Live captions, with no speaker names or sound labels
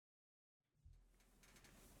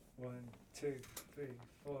One, two, three,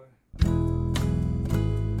 four.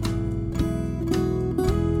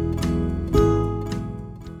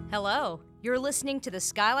 Hello, you're listening to the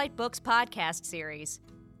Skylight Books podcast series.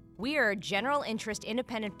 We are a general interest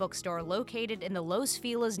independent bookstore located in the Los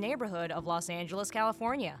Feliz neighborhood of Los Angeles,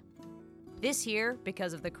 California. This year,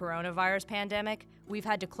 because of the coronavirus pandemic, we've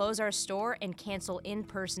had to close our store and cancel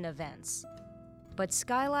in-person events. But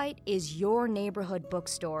Skylight is your neighborhood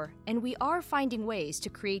bookstore, and we are finding ways to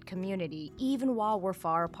create community even while we're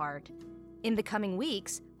far apart. In the coming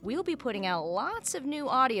weeks, we'll be putting out lots of new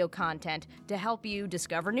audio content to help you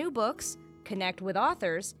discover new books, connect with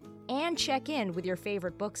authors, and check in with your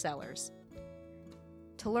favorite booksellers.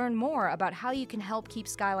 To learn more about how you can help keep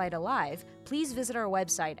Skylight alive, please visit our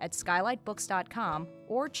website at skylightbooks.com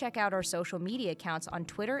or check out our social media accounts on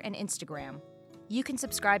Twitter and Instagram. You can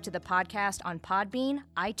subscribe to the podcast on Podbean,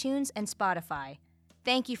 iTunes, and Spotify.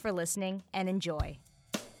 Thank you for listening and enjoy.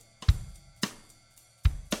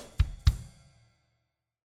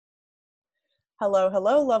 Hello,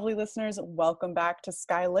 lovely listeners. Welcome back to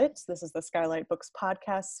Skylit. This is the Skylight Books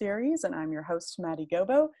podcast series, and I'm your host, Maddie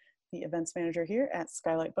Gobo, the events manager here at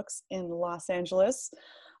Skylight Books in Los Angeles.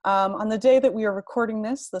 On the day that we are recording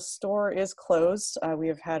this, the store is closed. We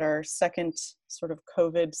have had our second sort of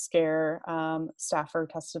COVID scare. Staffer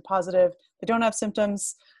tested positive. They don't have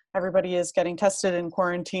symptoms. Everybody is getting tested and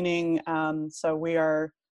quarantining. So we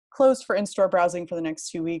are closed for in-store browsing for the next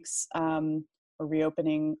 2 weeks. We're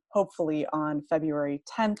reopening hopefully on February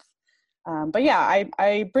 10th. But yeah,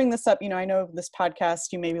 I bring this up, I know this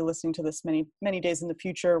podcast, you may be listening to this many days in the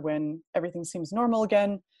future when everything seems normal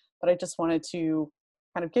again, but I just wanted to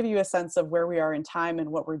kind of give you a sense of where we are in time and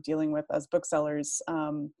what we're dealing with as booksellers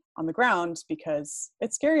on the ground, because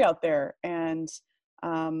it's scary out there. And,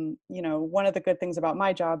 one of the good things about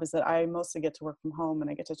my job is that I mostly get to work from home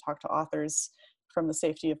and I get to talk to authors from the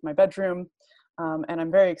safety of my bedroom. And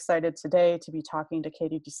I'm very excited today to be talking to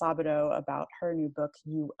Katie DiSabato about her new book,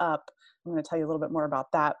 You Up. I'm going to tell you a little bit more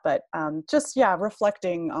about that, but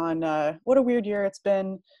reflecting on what a weird year it's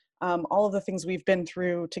been, all of the things we've been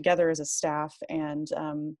through together as a staff. And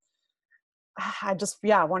I just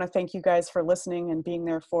want to thank you guys for listening and being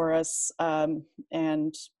there for us,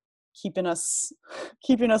 and keeping us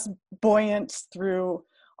buoyant through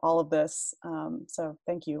all of this. So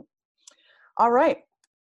thank you. All right.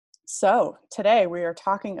 So today we are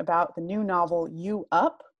talking about the new novel, You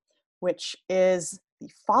Up, which is the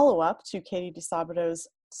follow-up to Katie DiSabato's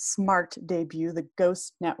smart debut, The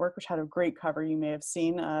Ghost Network, which had a great cover you may have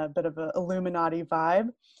seen, a bit of an Illuminati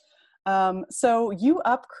vibe. So You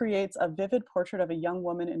Up creates a vivid portrait of a young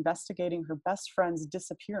woman investigating her best friend's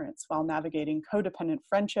disappearance while navigating codependent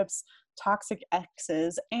friendships, toxic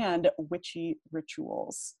exes, and witchy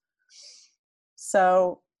rituals.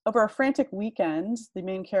 So over a frantic weekend, the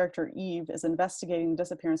main character, Eve, is investigating the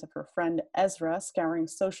disappearance of her friend Ezra, scouring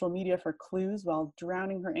social media for clues while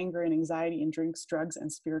drowning her anger and anxiety in drinks, drugs,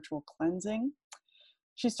 and spiritual cleansing.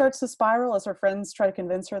 She starts to spiral as her friends try to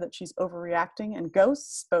convince her that she's overreacting, and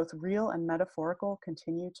ghosts, both real and metaphorical,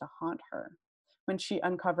 continue to haunt her. When she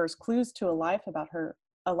uncovers clues to a life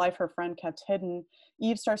her friend kept hidden,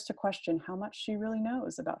 Eve starts to question how much she really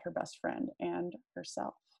knows about her best friend and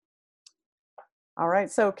herself. All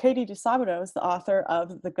right, so Katie DiSabato is the author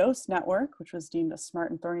of The Ghost Network, which was deemed a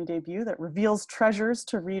smart and thorny debut that reveals treasures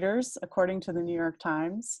to readers, according to the New York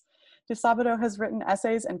Times. DiSabato has written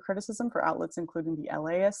essays and criticism for outlets including The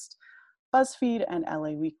LAist, BuzzFeed, and LA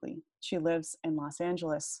Weekly. She lives in Los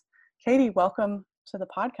Angeles. Katie, welcome to the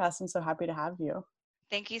podcast. I'm so happy to have you.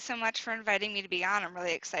 Thank you so much for inviting me to be on. I'm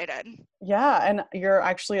really excited. Yeah, and you're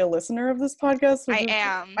actually a listener of this podcast. I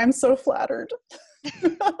am. I'm so flattered.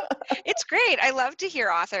 It's great. I love to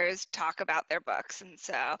hear authors talk about their books. And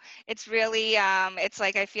so it's really, it's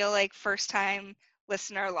like, I feel like first time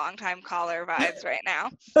listener, long time caller vibes right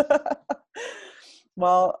now.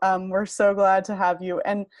 Well, we're so glad to have you.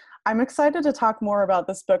 And I'm excited to talk more about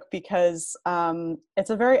this book because it's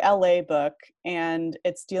a very LA book and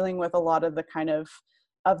it's dealing with a lot of the kind of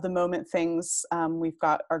the moment things. We've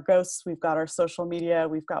got our ghosts, we've got our social media,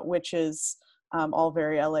 we've got witches, all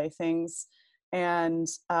very LA things. And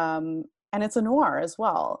it's a noir as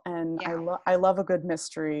well. And yeah. I love a good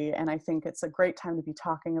mystery. And I think it's a great time to be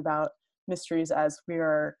talking about mysteries as we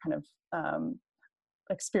are kind of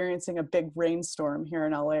experiencing a big rainstorm here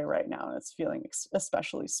in LA right now. And it's feeling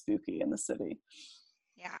especially spooky in the city.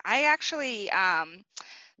 Yeah, I actually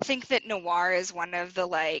think that noir is one of the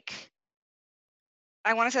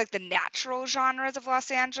I want to say the natural genres of Los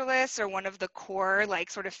Angeles, or one of the core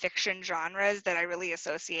sort of fiction genres that I really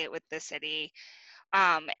associate with the city.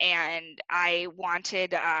 And I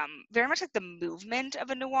wanted very much like the movement of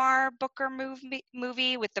a noir book or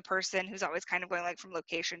movie with the person who's always kind of going like from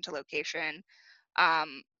location to location.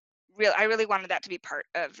 I really wanted that to be part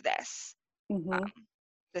of this Mm-hmm.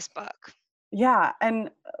 this book. Yeah, and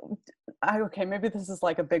okay, maybe this is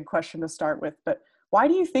like a big question to start with, but why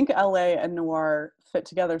do you think LA and noir fit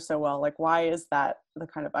together so well? Like, why is that the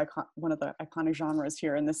kind of one of the iconic genres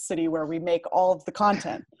here in this city where we make all of the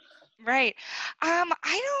content? Right. I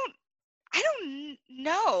don't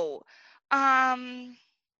know.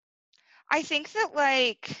 I think that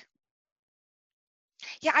like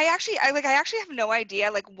yeah, I actually have no idea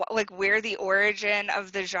like like where the origin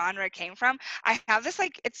of the genre came from. I have this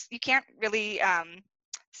like it's you can't really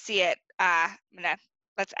see it.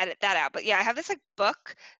 Let's edit that out. But yeah, I have this like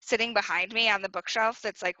book sitting behind me on the bookshelf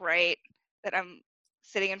that's like right that I'm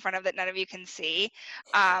sitting in front of that none of you can see.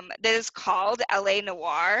 That is called LA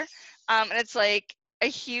Noir. And it's like a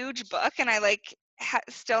huge book and I like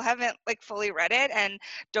still haven't like fully read it and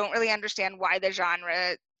don't really understand why the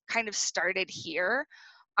genre kind of started here.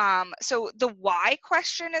 So the why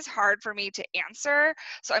question is hard for me to answer.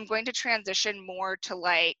 So I'm going to transition more to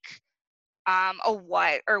like a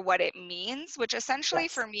what it means, which essentially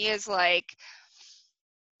Yes. for me is like,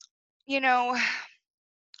 you know,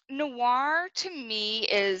 noir to me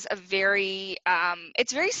is a very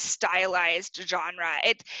it's very stylized genre.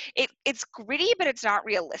 It's gritty but it's not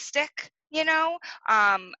realistic, you know,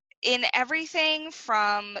 in everything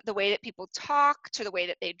from the way that people talk to the way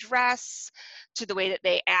that they dress to the way that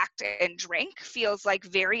they act and drink feels like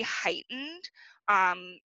very heightened,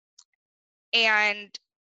 um, and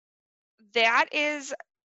that is,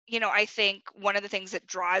 you know, I think one of the things that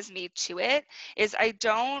draws me to it is I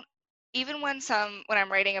don't even when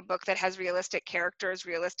I'm writing a book that has realistic characters,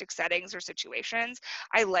 realistic settings or situations,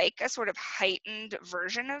 I like a sort of heightened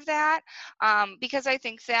version of that, because I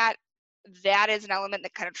think that that is an element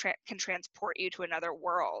that kind of can transport you to another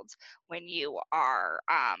world when you are,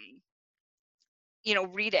 you know,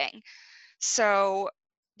 reading. So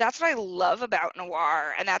that's what I love about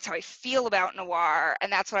noir, and that's how I feel about noir,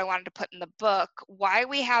 and that's what I wanted to put in the book. Why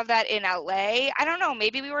we have that in LA, I don't know.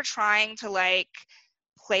 Maybe we were trying to like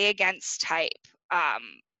play against type. Um,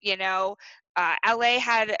 you know, LA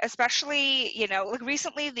had, especially, you know, like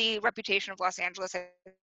recently the reputation of Los Angeles has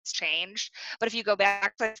changed. But if you go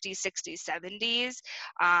back to the 50s, 60s, 70s,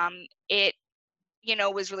 it, you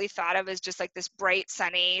know, was really thought of as just like this bright,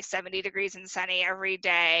 sunny, 70 degrees and sunny every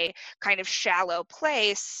day, kind of shallow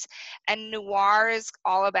place. And noir is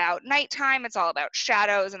all about nighttime, it's all about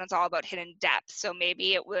shadows, and it's all about hidden depth. So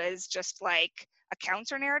maybe it was just like a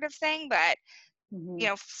counter narrative thing, but Mm-hmm. you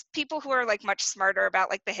know, people who are like much smarter about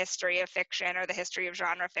like the history of fiction or the history of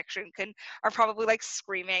genre fiction are probably like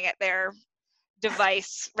screaming at their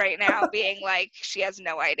device right now being like, she has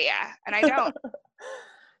no idea, and I don't.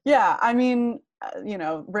 Yeah, I mean, you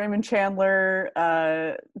know, Raymond Chandler,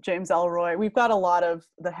 James Elroy, we've got a lot of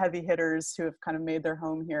the heavy hitters who have kind of made their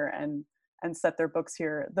home here and set their books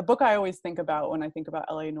here. The book I always think about when I think about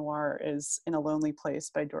LA Noir is In a Lonely Place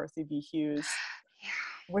by Dorothy B. Hughes, Yeah,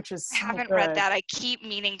 which is I so haven't read good. that. I keep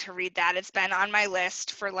meaning to read that. It's been on my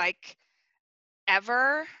list for like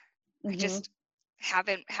ever. I Hmm. just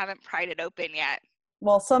haven't pried it open yet.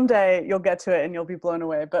 Well, someday you'll get to it and you'll be blown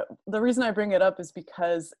away. But the reason I bring it up is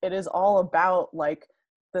because it is all about like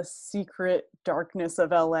the secret darkness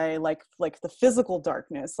of LA, like the physical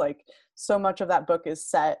darkness. Like so much of that book is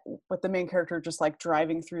set with the main character just like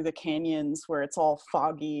driving through the canyons where it's all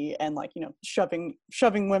foggy and like, you know, shoving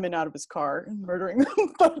women out of his car and murdering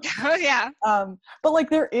them. Oh yeah. But like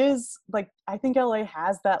there is like I think LA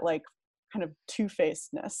has that like kind of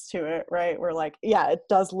two-facedness to it, right? Where like, yeah, it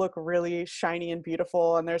does look really shiny and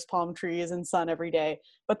beautiful and there's palm trees and sun every day.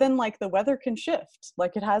 But then like the weather can shift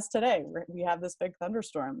like it has today. We have this big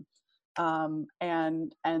thunderstorm.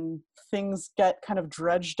 And things get kind of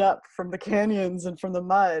dredged up from the canyons and from the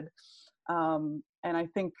mud. And I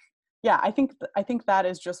think, yeah, I think that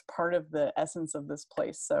is just part of the essence of this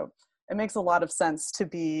place. So it makes a lot of sense to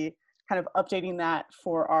be kind of updating that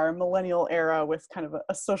for our millennial era with kind of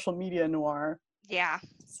a social media noir Yeah.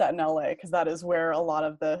 set in LA, because that is where a lot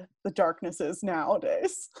of the darkness is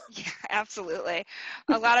nowadays. Yeah, absolutely.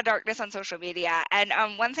 A lot of darkness on social media. And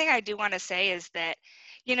one thing I do want to say is that,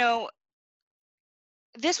 you know,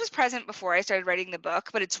 this was present before I started writing the book,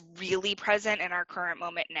 but it's really present in our current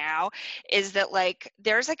moment now, is that like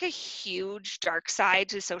there's like a huge dark side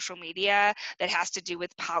to social media that has to do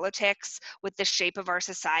with politics, with the shape of our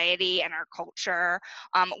society and our culture,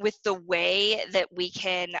 with the way that we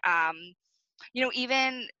can, you know,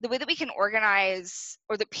 even the way that we can organize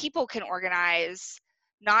or that people can organize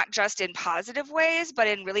not just in positive ways, but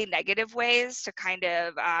in really negative ways to kind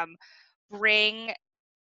of bring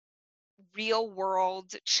real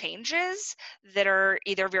world changes that are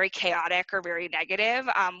either very chaotic or very negative.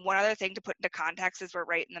 One other thing to put into context is we're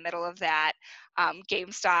right in the middle of that.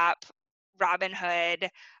 GameStop, Robinhood,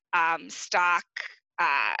 stock.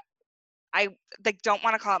 I like don't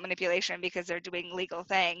want to call it manipulation because they're doing legal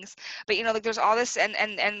things, but like there's all this, and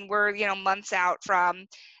we're months out from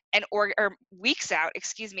or weeks out,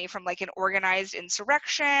 excuse me, from like an organized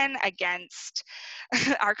insurrection against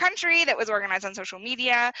our country that was organized on social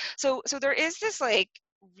media. So there is this like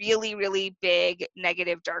really, really big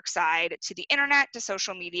negative dark side to the internet, to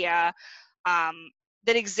social media,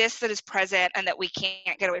 that exists, that is present, and that we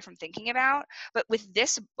can't get away from thinking about. But with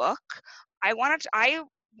this book, I want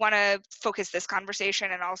to focus this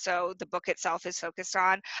conversation, and also the book itself is focused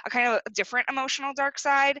on a kind of a different emotional dark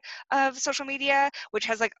side of social media, which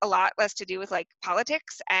has like a lot less to do with like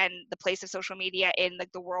politics and the place of social media in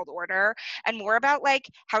like the world order, and more about like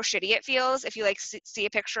how shitty it feels if you like see a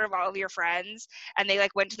picture of all of your friends and they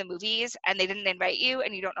like went to the movies and they didn't invite you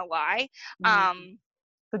and you don't know why.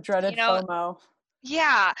 The dreaded you know FOMO.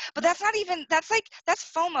 Yeah, but that's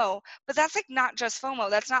FOMO, but that's like not just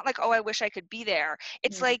FOMO. That's not like, oh, I wish I could be there.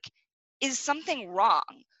 It's like, is something wrong?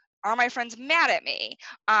 Are my friends mad at me?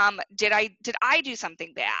 Did I do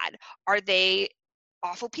something bad? Are they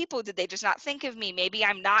awful people? Did they just not think of me? Maybe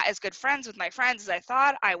I'm not as good friends with my friends as I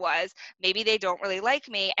thought I was. Maybe they don't really like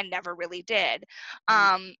me and never really did.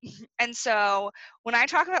 And so when I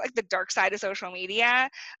talk about like the dark side of social media,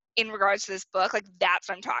 in regards to this book, like that's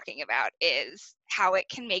what I'm talking about, is how it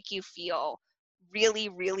can make you feel really,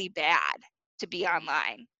 really bad to be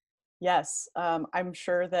online. Yes, I'm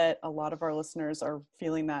sure that a lot of our listeners are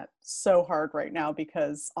feeling that so hard right now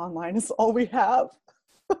because online is all we have.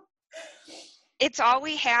 It's all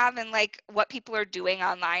we have, and like what people are doing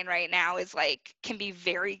online right now is like can be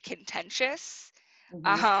very contentious.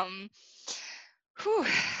 It's a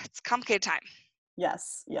complicated time.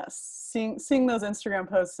 Yes. Seeing those Instagram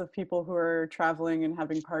posts of people who are traveling and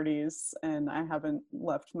having parties, and I haven't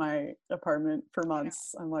left my apartment for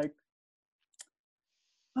months. I'm like,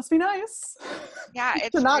 must be nice. Yeah,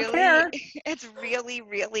 to not care. it's really,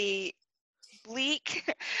 really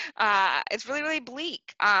bleak. It's really, really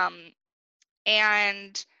bleak.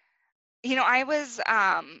 And I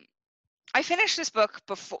finished this book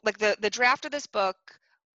before, like the draft of this book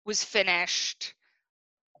was finished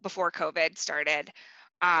before COVID started.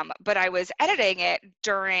 But I was editing it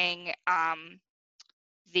during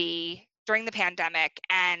the pandemic,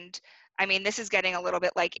 and I mean, this is getting a little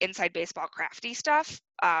bit like inside baseball crafty stuff,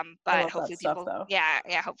 I but love that hopefully stuff people, though.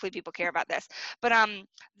 yeah, hopefully people care about this. But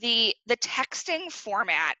the texting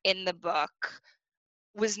format in the book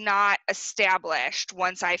was not established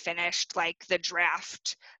once I finished like the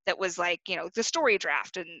draft that was like, the story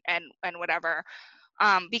draft and whatever,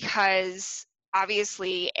 because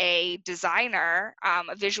obviously a designer,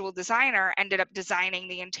 a visual designer, ended up designing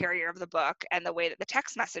the interior of the book and the way that the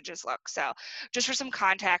text messages look. So just for some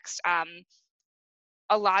context,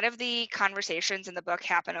 a lot of the conversations in the book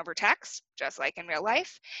happen over text, just like in real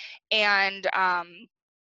life. And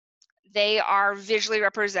they are visually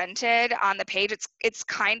represented on the page. It's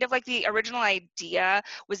kind of like the original idea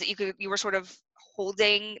was that you were sort of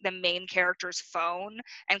holding the main character's phone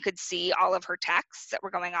and could see all of her texts that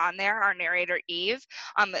were going on there, our narrator Eve.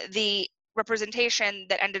 The representation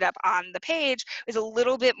that ended up on the page is a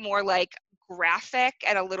little bit more like graphic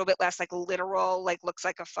and a little bit less like literal, like looks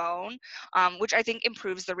like a phone, which I think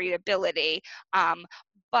improves the readability.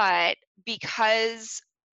 But because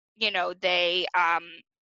they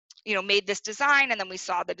made this design, and then we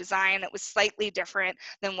saw the design, it was slightly different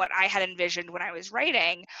than what I had envisioned when I was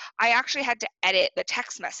writing. I actually had to edit the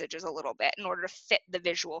text messages a little bit in order to fit the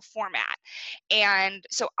visual format. And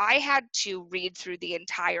so I had to read through the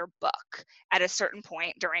entire book at a certain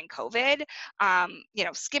point during COVID,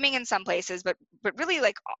 skimming in some places, but really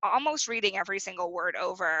like almost reading every single word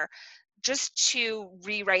over just to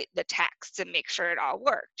rewrite the text and make sure it all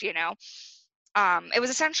worked. It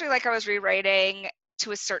was essentially like I was rewriting,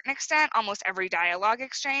 to a certain extent, almost every dialogue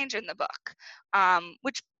exchange in the book,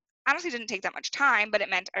 which honestly didn't take that much time, but it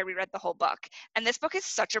meant I reread the whole book. And this book is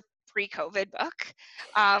such a pre-COVID book.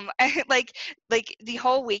 Like the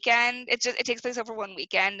whole weekend, it takes place over one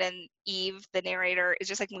weekend, and Eve, the narrator, is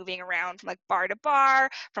just like moving around from like bar to bar,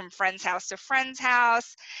 from friend's house to friend's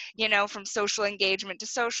house, from social engagement to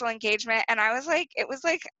social engagement. And I was like,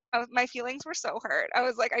 my feelings were so hurt. I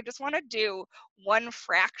was like, I just want to do one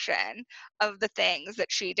fraction of the things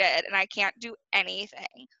that she did, and I can't do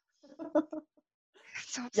anything.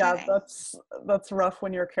 It's so Yeah, upsetting. that's rough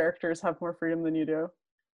when your characters have more freedom than you do.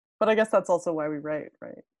 But I guess that's also why we write,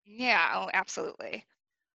 right? Yeah, oh, absolutely.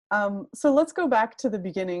 So let's go back to the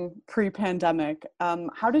beginning, pre-pandemic.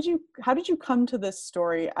 How did you come to this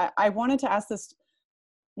story? I wanted to ask this,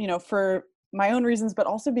 for my own reasons, but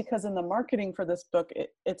also because in the marketing for this book,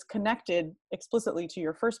 it's connected explicitly to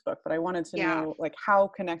your first book. But I wanted to Yeah. know like how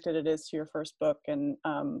connected it is to your first book and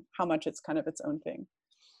how much it's kind of its own thing.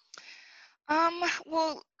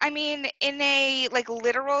 Well, I mean, in a like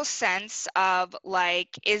literal sense of like,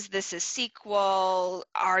 is this a sequel?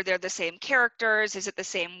 Are there the same characters? Is it the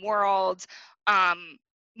same world? Um,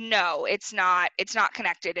 no, it's not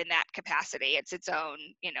connected in that capacity. It's its own,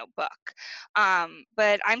 book.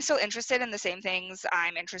 But I'm still interested in the same things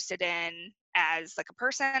I'm interested in as like a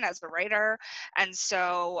person, as a writer. And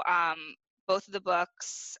so both of the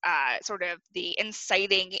books, sort of the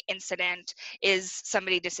inciting incident is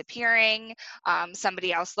somebody disappearing,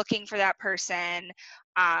 somebody else looking for that person.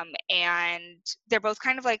 And they're both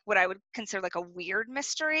kind of like what I would consider like a weird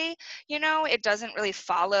mystery. It doesn't really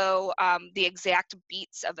follow the exact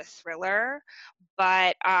beats of a thriller,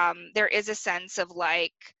 but there is a sense of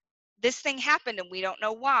like, this thing happened and we don't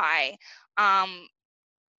know why.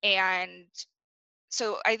 And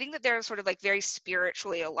so I think that they're sort of like very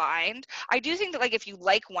spiritually aligned. I do think that like if you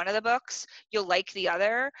like one of the books, you'll like the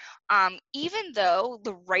other, even though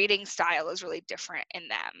the writing style is really different in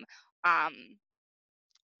them. Um,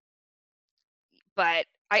 but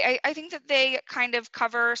I think that they kind of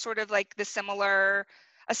cover sort of like a similar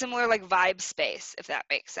like vibe space, if that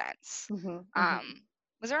makes sense.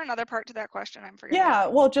 Was there another part to that question? I'm forgetting. Yeah,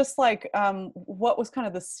 well, just like what was kind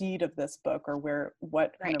of the seed of this book, or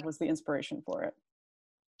what kind Right. of was the inspiration for it?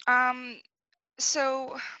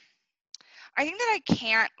 So I think that I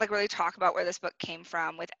can't like really talk about where this book came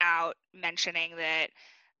from without mentioning that,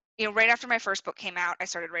 right after my first book came out, I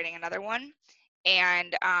started writing another one,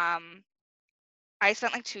 and I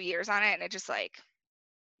spent like 2 years on it, and it just like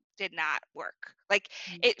did not work. Like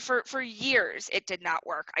it for years, it did not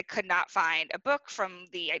work. I could not find a book from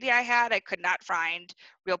the idea I had. I could not find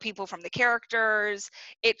real people from the characters.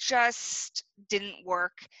 It just didn't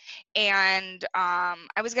work, and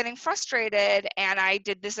I was getting frustrated. And I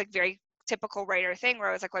did this like very typical writer thing where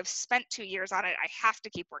I was like, well, I've spent 2 years on it. I have to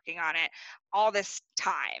keep working on it. All this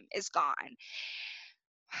time is gone.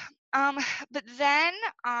 Um, but then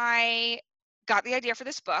I got the idea for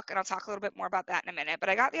this book, and I'll talk a little bit more about that in a minute. But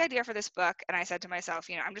I got the idea for this book, and I said to myself,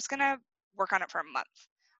 I'm just gonna work on it for a month.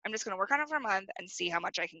 I'm just gonna work on it for a month and see how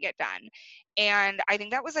much I can get done. And I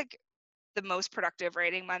think that was like the most productive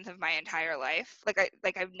writing month of my entire life.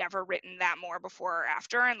 I've never written that more before or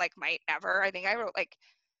after, and like might ever. I think I wrote like,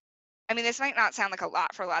 I mean, this might not sound like a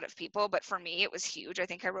lot for a lot of people, but for me, it was huge. I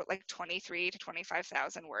think I wrote like 23 to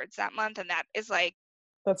 25,000 words that month, and that is like,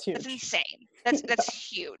 That's that's huge. insane.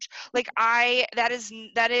 That's huge. Like that is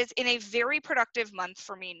in a very productive month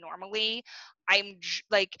for me normally.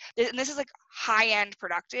 Like, and this is like high-end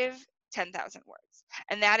productive 10,000 words.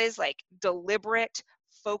 And that is like deliberate,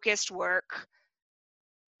 focused work,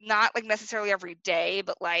 not like necessarily every day,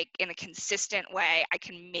 but like in a consistent way, I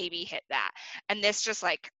can maybe hit that. And this just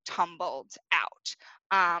like tumbled out.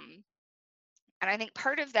 And I think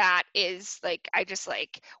part of that is like I just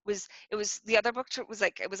like the other book was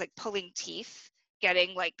like, it was like pulling teeth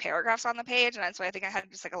getting like paragraphs on the page, and that's why I think I had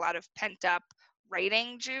just like a lot of pent up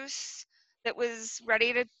writing juice that was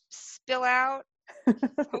ready to spill out.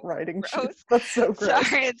 So Writing shoes. gross. That's so gross.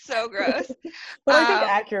 Sorry, it's so gross. But I think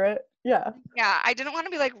accurate. Yeah. Yeah, I didn't want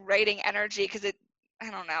to be like writing energy because I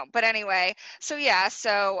don't know. But anyway, so yeah,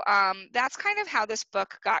 so that's kind of how this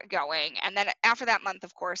book got going. And then after that month,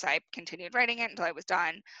 of course, I continued writing it until I was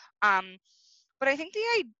done. But I think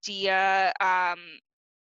the idea,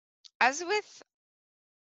 as with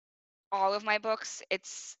all of my books,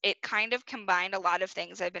 it kind of combined a lot of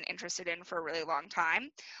things I've been interested in for a really long time.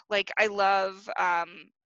 Like I love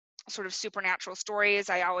sort of supernatural stories.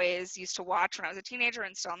 I always used to watch when I was a teenager,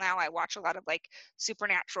 and still now I watch a lot of like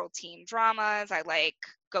supernatural teen dramas. I like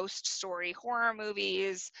ghost story horror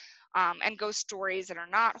movies, and ghost stories that are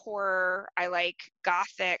not horror. I like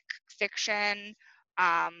gothic fiction,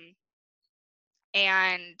 um,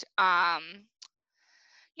 and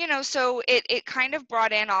so it kind of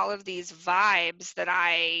brought in all of these vibes that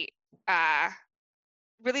I uh,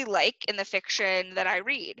 really like in the fiction that I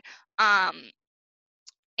read.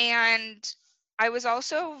 And I was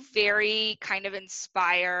also very kind of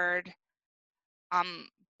inspired um,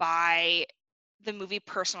 by the movie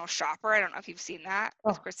Personal Shopper. I don't know if you've seen that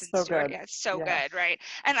with Oh, Kristen so Stewart. good. Yeah, it's so Yeah. good, right?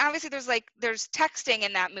 And obviously there's texting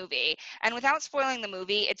in that movie. And without spoiling the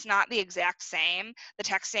movie, it's not the exact same. The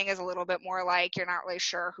texting is a little bit more like you're not really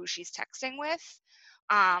sure who she's texting with.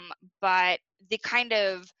 But the kind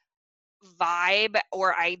of vibe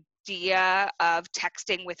or idea of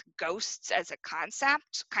texting with ghosts as a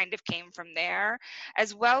concept kind of came from there,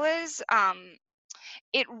 as well as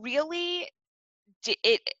it really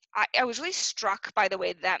I was really struck by the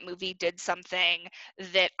way that movie did something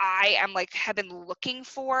that I am like have been looking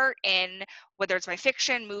for in whether it's my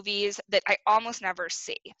fiction movies that I almost never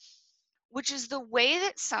see, which is the way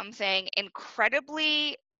that something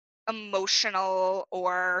incredibly emotional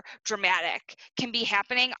or dramatic can be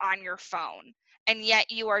happening on your phone, and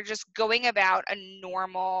yet you are just going about a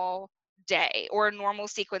normal day or a normal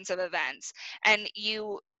sequence of events, and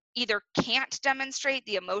you either can't demonstrate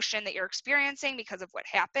the emotion that you're experiencing because of what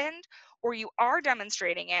happened, or you are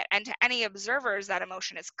demonstrating it, and to any observers that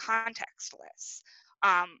emotion is contextless.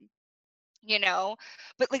 um, you know,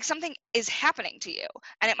 but like something is happening to you,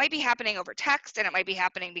 and it might be happening over text, and it might be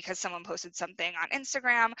happening because someone posted something on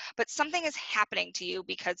Instagram, but something is happening to you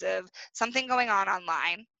because of something going on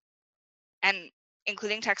online, and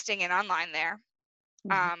including texting and online there.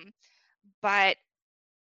 Mhm. But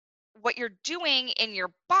what you're doing in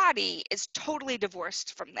your body is totally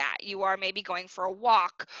divorced from that. You are maybe going for a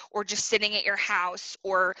walk or just sitting at your house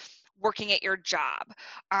or working at your job.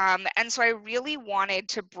 And so I really wanted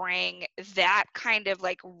to bring that kind of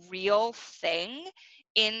like real thing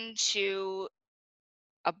into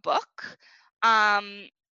a book. And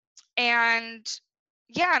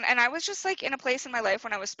yeah, and I was just like in a place in my life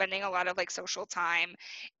when I was spending a lot of like social time,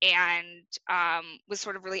 and was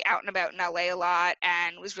sort of really out and about in LA a lot,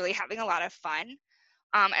 and was really having a lot of fun.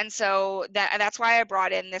 And so that's why I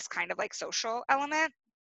brought in this kind of like social element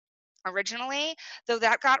originally, though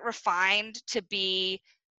that got refined to be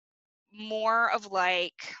more of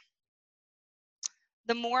like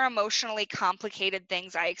the more emotionally complicated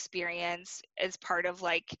things I experience as part of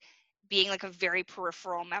like being like a very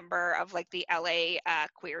peripheral member of like the LA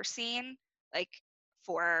queer scene, like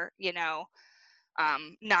for,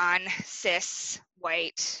 non-cis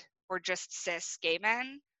white or just cis gay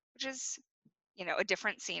men, which is, a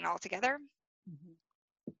different scene altogether. Mhm.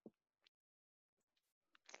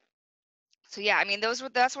 So yeah, I mean, those were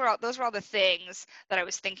all the things that I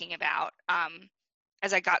was thinking about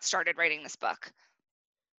as I got started writing this book.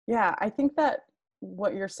 Yeah, I think that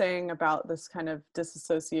what you're saying about this kind of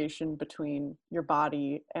disassociation between your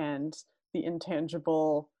body and the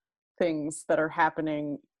intangible things that are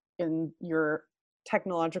happening in your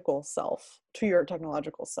technological self, to your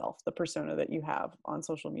technological self, the persona that you have on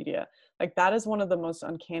social media, like that is one of the most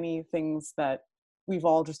uncanny things that we've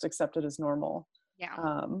all just accepted as normal.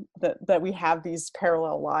 Yeah. That we have these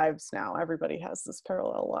parallel lives now. Everybody has this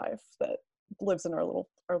parallel life that lives in our little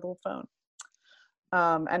phone.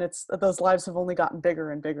 And it's those lives have only gotten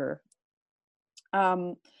bigger and bigger.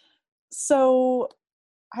 So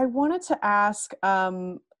I wanted to ask,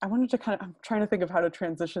 I'm trying to think of how to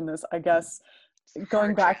transition this, I guess,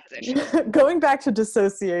 going Hard back, transition. going back to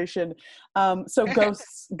dissociation. So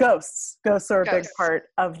ghosts are a big Ghosts.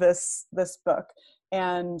 part of this book.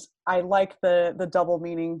 And I like the double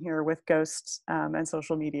meaning here with ghosts and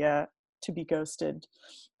social media, to be ghosted.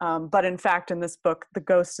 But in fact, in this book, the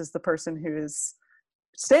ghost is the person who is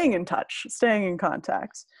staying in touch, staying in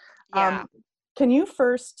contact. Yeah. Can you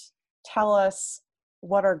first tell us,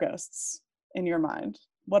 what are ghosts in your mind?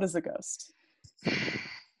 What is a ghost?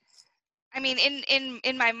 I mean,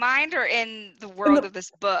 in my mind, or in the In world the of this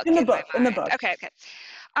book in the in my book, in the mind? book. Okay.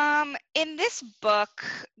 In this book,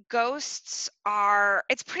 ghosts are,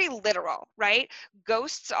 it's pretty literal, right?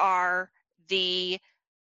 Ghosts are the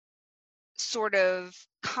sort of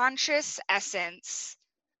conscious essence,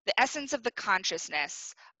 the essence of the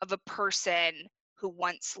consciousness of a person who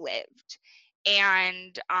once lived.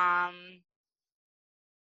 And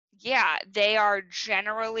yeah, they are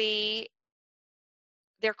generally,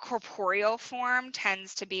 their corporeal form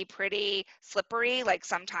tends to be pretty slippery. Like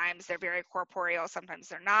sometimes they're very corporeal, sometimes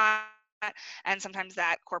they're not, and sometimes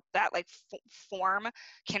that form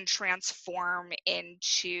can transform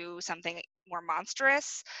into something more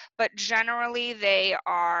monstrous. But generally, they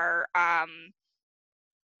are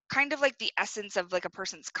kind of like the essence of like a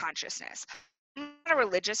person's consciousness. I'm not a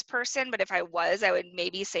religious person, but if I was, I would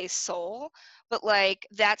maybe say soul. But like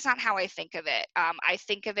that's not how I think of it. I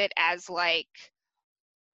think of it as like,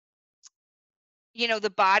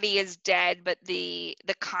 the body is dead, but the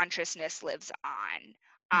consciousness lives on.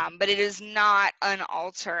 But it is not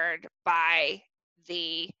unaltered by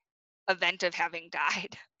the event of having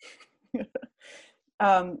died. Do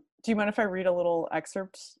you mind if I read a little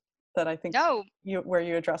excerpt that I think No, where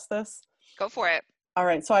you address this? go for it. All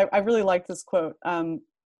right, so I really like this quote.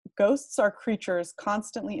 Ghosts are creatures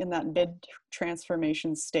constantly in that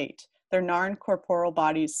mid-transformation state, They're non-corporeal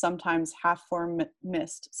bodies, sometimes half-formed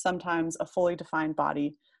mist, sometimes a fully defined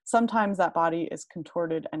body. Sometimes that body is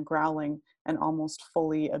contorted and growling and almost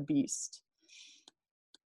fully a beast.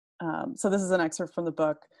 So this is an excerpt from the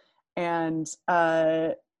book. And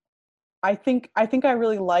I think I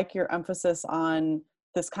really like your emphasis on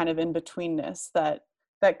this kind of in-betweenness, that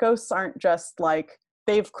ghosts aren't just like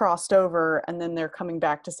they've crossed over and then they're coming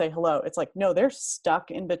back to say hello. It's like, no, they're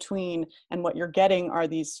stuck in between, and what you're getting are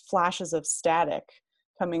these flashes of static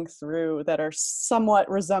coming through that are somewhat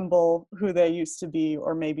resemble who they used to be,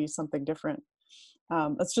 or maybe something different.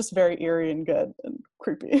 It's just very eerie and good and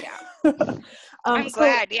creepy. Yeah. I'm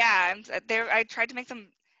glad. Yeah, I tried to make them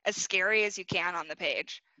as scary as you can on the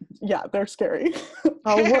page. Yeah, they're scary.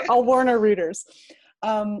 I'll warn our readers.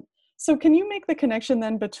 So can you make the connection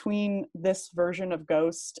then between this version of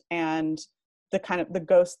Ghost and the kind of the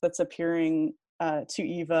ghost that's appearing to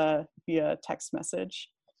Eva via text message?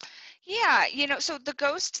 Yeah, so the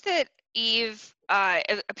ghost that Eve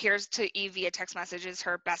appears to Eve via text message is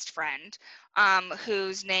her best friend,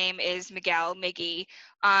 whose name is Miguel Miggy,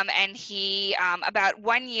 and he about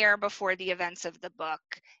 1 year before the events of the book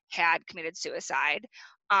had committed suicide,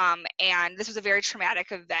 and this was a very traumatic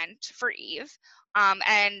event for Eve,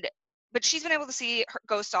 but she's been able to see her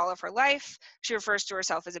ghosts all of her life. She refers to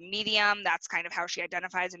herself as a medium. That's kind of how she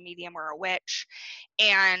identifies, a medium or a witch,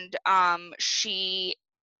 and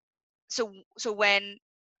so when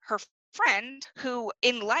her friend, who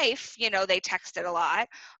in life, they texted a lot,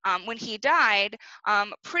 when he died,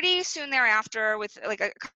 pretty soon thereafter, with like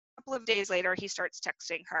a couple of days later, he starts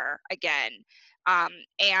texting her again,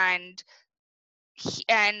 and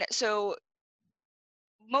so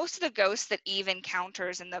most of the ghosts that Eve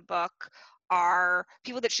encounters in the book are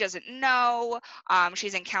people that she doesn't know.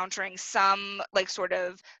 She's encountering some like sort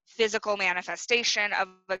of physical manifestation of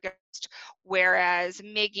a ghost, whereas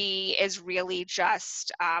Miggy is really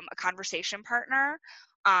just a conversation partner,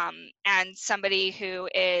 and somebody who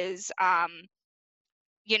is a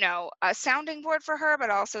sounding board for her, but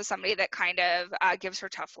also somebody that kind of gives her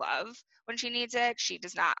tough love when she needs it. She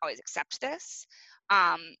does not always accept this,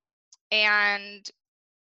 and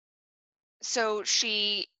so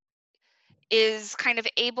she is kind of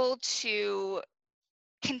able to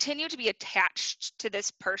continue to be attached to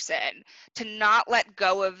this person, to not let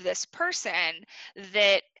go of this person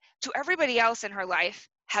that to everybody else in her life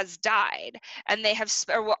has died, and they have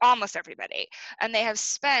or well, almost everybody, and they have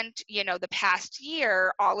spent the past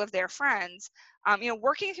year, all of their friends,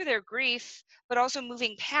 working through their grief, but also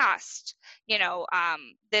moving past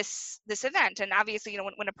this event. And obviously,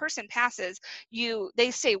 when a person passes,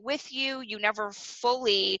 they stay with you. You never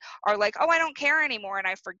fully are like, oh, I don't care anymore and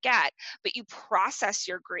I forget, but you process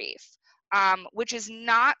your grief, which is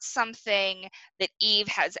not something that Eve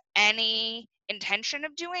has any intention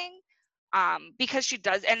of doing, because she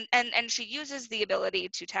does, and she uses the ability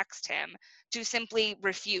to text him to simply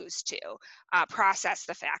refuse to process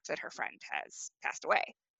the fact that her friend has passed away,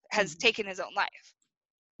 has taken his own life.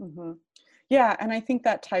 Mm-hmm. Yeah, and I think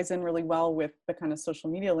that ties in really well with the kind of social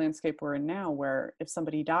media landscape we're in now, where if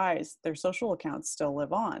somebody dies, their social accounts still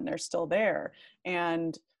live on, they're still there.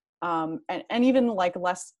 And even like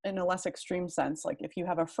in a less extreme sense, like if you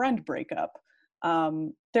have a friend breakup,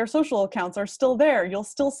 their social accounts are still there. You'll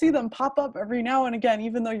still see them pop up every now and again,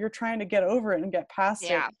 even though you're trying to get over it and get past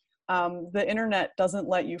it. The internet doesn't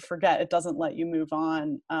let you forget. It doesn't let you move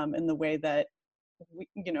on in the way that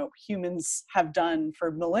humans have done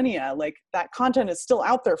for millennia. Like that content is still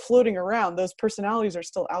out there floating around. Those personalities are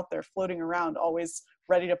still out there floating around, always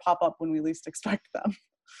ready to pop up when we least expect them.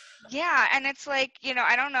 Yeah, and it's like,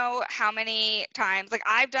 I don't know how many times, like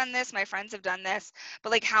I've done this, my friends have done this,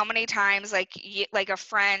 but like how many times like a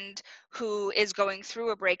friend who is going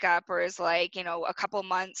through a breakup, or is like, a couple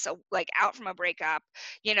months like out from a breakup,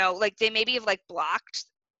 like they maybe have like blocked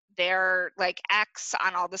their like ex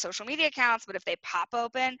on all the social media accounts, but if they pop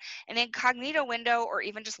open an incognito window or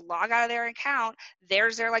even just log out of their account,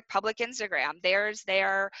 there's their like public Instagram, there's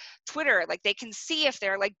their Twitter, like they can see if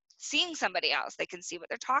they're like seeing somebody else, they can see what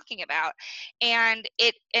they're talking about, and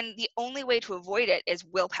the only way to avoid it is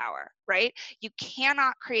willpower, right? You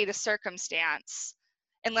cannot create a circumstance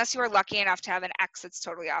unless you are lucky enough to have an ex that's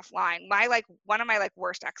totally offline. One of my like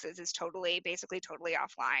worst exes is basically totally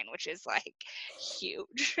offline, which is like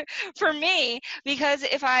huge for me, because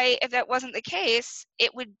if that wasn't the case,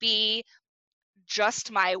 it would be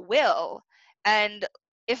just my will. And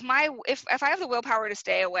if I have the willpower to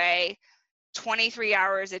stay away 23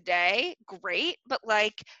 hours a day, great, but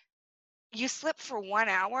like you slip for 1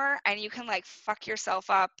 hour and you can like fuck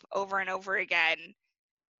yourself up over and over again,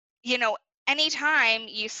 anytime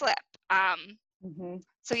you slip. Mm-hmm.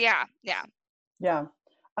 So yeah. Yeah.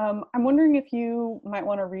 I'm wondering if you might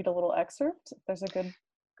want to read a little excerpt. If there's a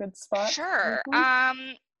good spot to read Sure.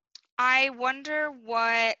 from. I wonder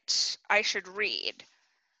what I should read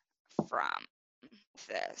from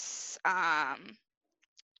this.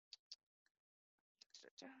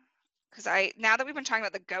 Because now that we've been talking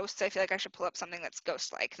about the ghosts, I feel like I should pull up something that's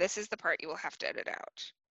ghost-like. This is the part you will have to edit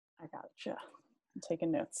out. I got you. I'm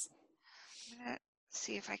taking notes. I'm gonna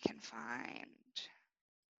see if I can find.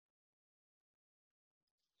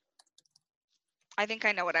 I think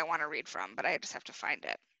I know what I want to read from, but I just have to find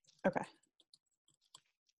it. Okay.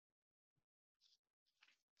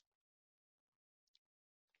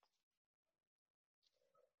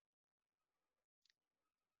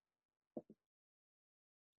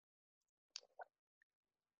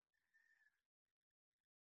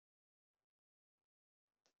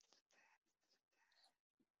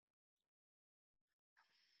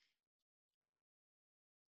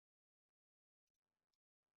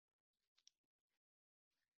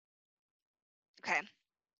 Okay.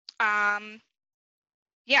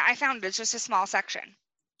 Yeah, I found it. It's just a small section.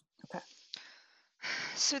 Okay.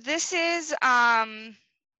 So this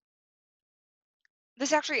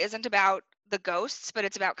actually isn't about the ghosts, but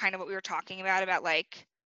it's about kind of what we were talking about like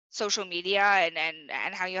social media and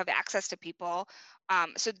how you have access to people.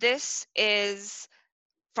 So this is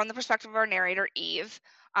from the perspective of our narrator, Eve.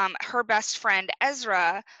 Her best friend,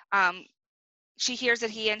 Ezra, she hears that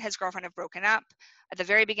he and his girlfriend have broken up at the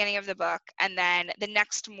very beginning of the book, and then the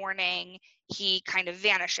next morning he kind of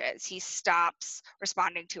vanishes. He stops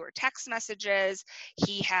responding to her text messages.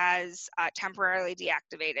 He has temporarily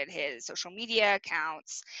deactivated his social media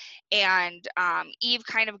accounts, and Eve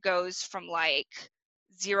kind of goes from like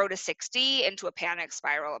 0 to 60 into a panic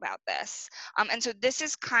spiral about this. And so this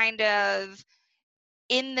is kind of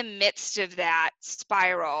in the midst of that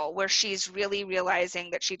spiral where she's really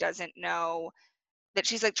realizing that she doesn't know, that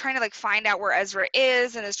she's like trying to like find out where Ezra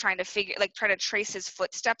is and is trying to try to trace his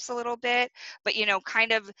footsteps a little bit, but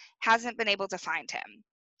kind of hasn't been able to find him.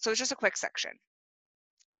 So it's just a quick section.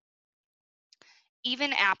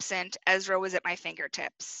 Even absent, Ezra was at my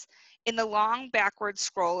fingertips. In the long backward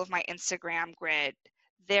scroll of my Instagram grid,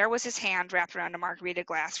 there was his hand wrapped around a margarita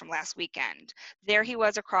glass from last weekend. There he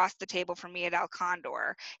was across the table from me at El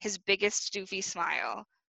Condor, his biggest doofy smile.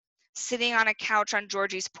 Sitting on a couch on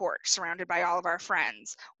Georgie's porch, surrounded by all of our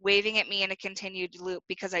friends, waving at me in a continued loop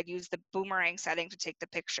because I'd used the boomerang setting to take the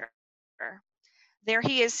picture. There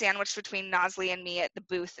he is, sandwiched between Nosley and me at the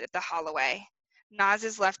booth at the Holloway.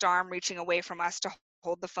 Naz's left arm reaching away from us to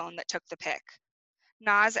hold the phone that took the pic.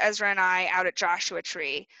 Naz, Ezra, and I out at Joshua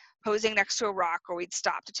Tree, posing next to a rock where we'd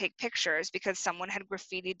stopped to take pictures because someone had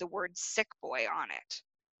graffitied the word sick boy on it.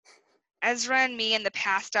 Ezra and me in the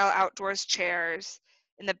pastel outdoors chairs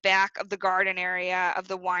in the back of the garden area of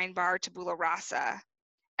the wine bar Tabula Rasa.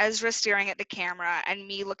 Ezra staring at the camera and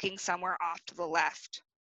me looking somewhere off to the left.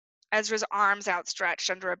 Ezra's arms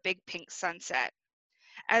outstretched under a big pink sunset.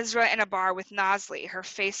 Ezra in a bar with Nosley, her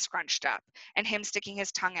face scrunched up, and him sticking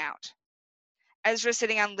his tongue out. Ezra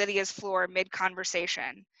sitting on Lydia's floor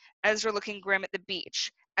mid-conversation. Ezra looking grim at the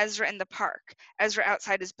beach. Ezra in the park. Ezra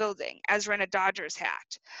outside his building. Ezra in a Dodgers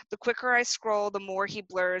hat. The quicker I scroll, the more he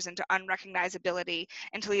blurs into unrecognizability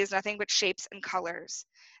until he has nothing but shapes and colors.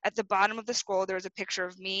 At the bottom of the scroll, there is a picture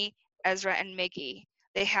of me, Ezra, and Miggy.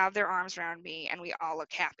 They have their arms around me, and we all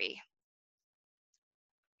look happy.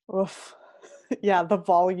 Oof. Yeah, the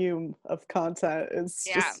volume of content is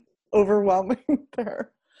Yeah. just overwhelming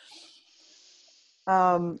there.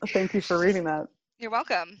 Thank you for reading that. You're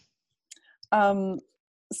welcome.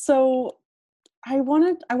 So I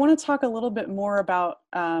want to talk a little bit more about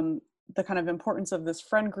the kind of importance of this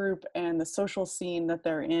friend group and the social scene that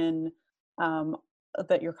they're in,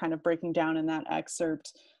 that you're kind of breaking down in that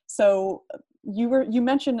excerpt. So you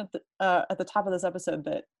mentioned at the top of this episode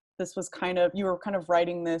that this was you were kind of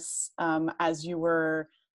writing this as you were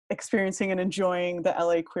experiencing and enjoying the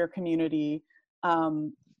LA queer community.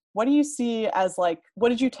 What do you see as what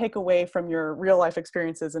did you take away from your real life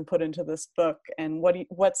experiences and put into this book? And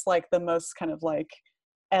what's like the most kind of like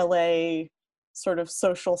LA sort of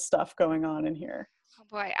social stuff going on in here? Oh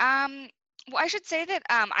boy. Well, I should say that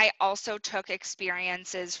I also took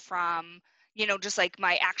experiences from, just like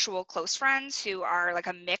my actual close friends who are like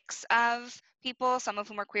a mix of people, some of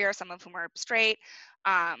whom are queer, some of whom are straight.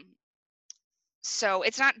 So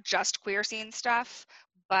it's not just queer scene stuff,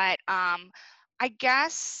 but I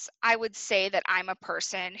guess I would say that I'm a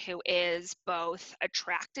person who is both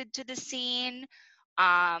attracted to the scene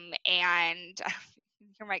and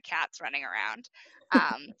hear my cats running around.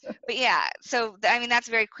 But yeah, so I mean that's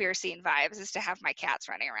very queer scene vibes, is to have my cats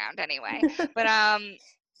running around anyway. But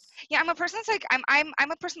yeah, I'm a person that's like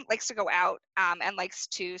I'm a person that likes to go out and likes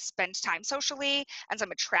to spend time socially, and so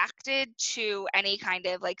I'm attracted to any kind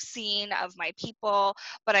of like scene of my people,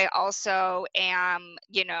 but I also am,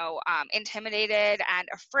 intimidated and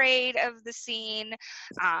afraid of the scene.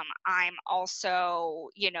 I'm also,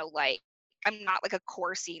 like I'm not like a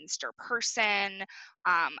core scenester person,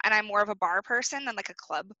 and I'm more of a bar person than like a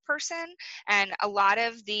club person. And a lot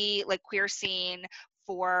of the like queer scene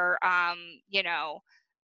for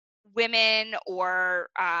women or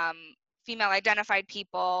female identified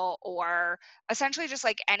people, or essentially just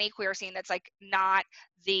like any queer scene that's like not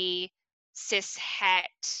the cis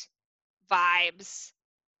het vibes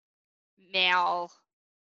male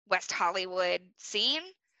West Hollywood scene.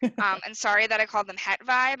 And sorry that I called them het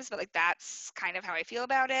vibes, but like that's kind of how I feel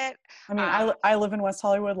about it. I mean, Um, I live in West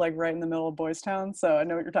Hollywood, like right in the middle of Boys Town, so I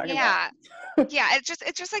know what you're talking about. yeah, yeah.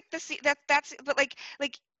 It's just like the scene that's but like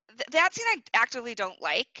that scene I actively don't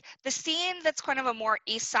like. The scene that's kind of a more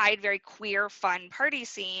East Side, very queer, fun party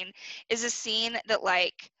scene is a scene that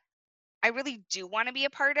like I really do want to be a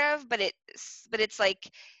part of, but it's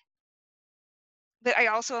like but I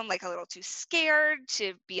also am like a little too scared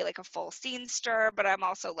to be like a full scene stir, but I'm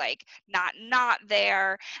also like not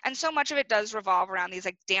there. And so much of it does revolve around these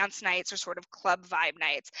like dance nights or sort of club vibe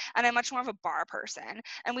nights. And I'm much more of a bar person.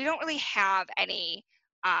 And we don't really have any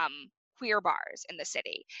queer bars in the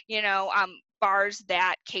city. Bars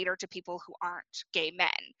that cater to people who aren't gay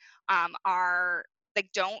men are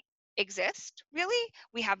like don't exist really.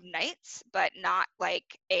 We have nights, but not like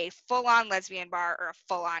a full-on lesbian bar or a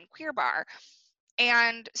full-on queer bar.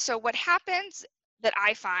 And so what happens that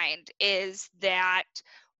I find is that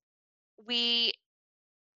we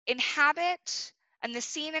inhabit and the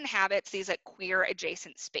scene inhabits these like queer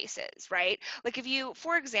adjacent spaces, right? Like if you,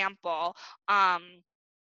 for example,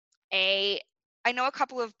 a I know a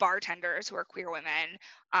couple of bartenders who are queer women,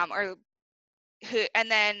 or who,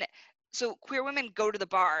 and then so queer women go to the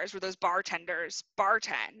bars where those bartenders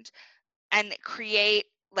bartend and create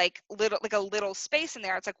like a little space in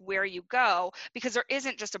there. It's like where you go, because there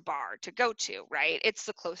isn't just a bar to go to, right? It's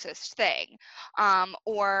the closest thing.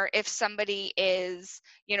 Or if somebody is,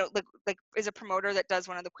 like is a promoter that does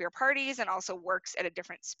one of the queer parties and also works at a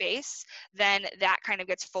different space, then that kind of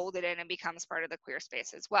gets folded in and becomes part of the queer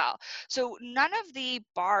space as well. So none of the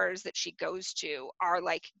bars that she goes to are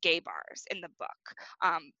like gay bars in the book.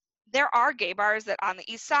 There are gay bars that on the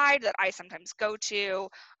east side that I sometimes go to,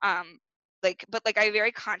 but like I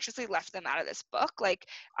very consciously left them out of this book. Like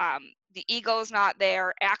the Eagle's not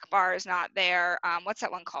there, Akbar is not there. What's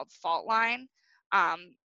that one called? Fault Line.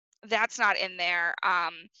 That's not in there.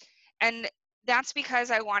 And that's because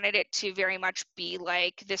I wanted it to very much be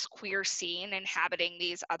like this queer scene inhabiting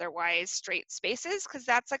these otherwise straight spaces, because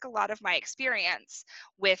that's like a lot of my experience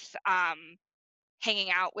with hanging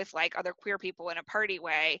out with like other queer people in a party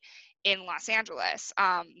way in Los Angeles.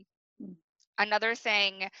 Another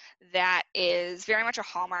thing that is very much a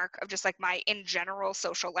hallmark of just like my in general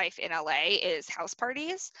social life in LA is house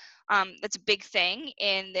parties. That's a big thing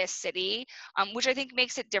in this city, which I think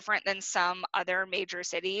makes it different than some other major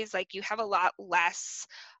cities. Like you have a lot less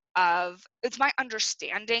of, it's my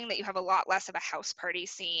understanding that you have a lot less of a house party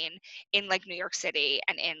scene in like New York City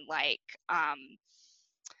and in like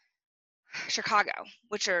Chicago,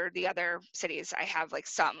 which are the other cities I have like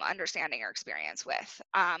some understanding or experience with.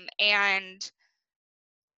 And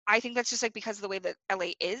I think that's just like because of the way that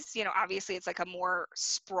LA is, obviously it's like a more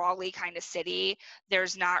sprawly kind of city.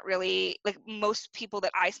 There's not really like most people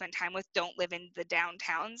that I spend time with don't live in the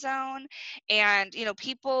downtown zone. And,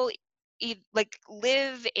 people like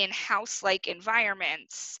live in house-like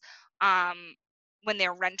environments when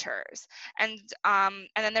they're renters. And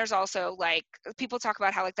then there's also like people talk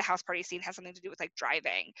about how like the house party scene has something to do with like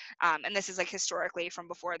driving. And this is like historically from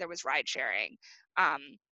before there was ride sharing.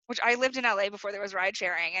 Which I lived in LA before there was ride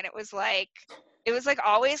sharing, and it was like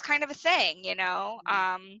always kind of a thing, and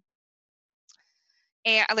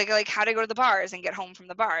like how to go to the bars and get home from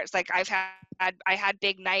the bars. Like I had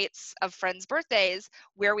big nights of friends' birthdays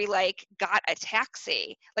where we like got a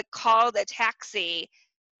taxi, like called a taxi.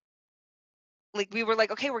 Like we were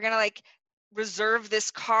like, okay, we're gonna like reserve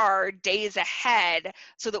this car days ahead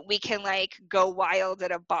so that we can like go wild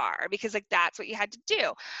at a bar, because like that's what you had to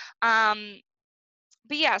do.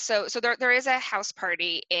 But yeah, so there is a house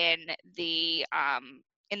party in the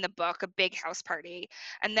book, a big house party,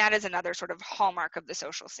 and that is another sort of hallmark of the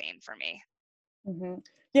social scene for me. Mm-hmm.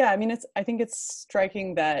 Yeah, I mean, I think it's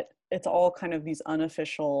striking that it's all kind of these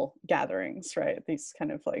unofficial gatherings, right? These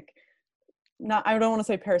kind of like not, I don't want to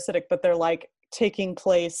say parasitic, but they're like taking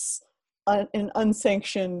place in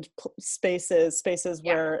unsanctioned spaces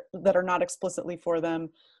where that are not explicitly for them,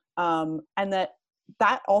 and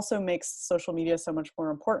that also makes social media so much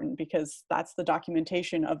more important, because that's the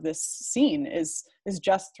documentation of this scene is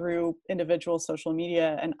just through individual social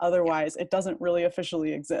media, and otherwise it doesn't really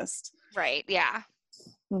officially exist. Right. Yeah.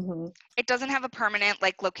 Mm-hmm. It doesn't have a permanent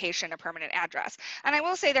like location, a permanent address. And I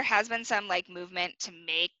will say there has been some like movement to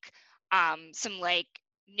make some like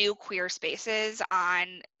new queer spaces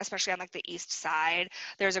on, especially on like the east side.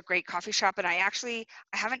 There's a great coffee shop, and I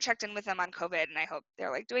haven't checked in with them on COVID, and I hope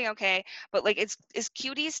they're like doing okay. But like, is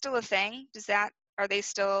Cuties still a thing? Are they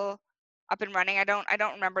still up and running? I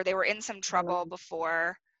don't remember. They were in some trouble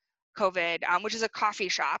before COVID, which is a coffee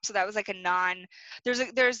shop. So that was like a non.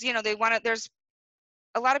 There's you know they want to there's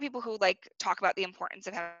a lot of people who like talk about the importance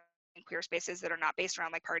of having queer spaces that are not based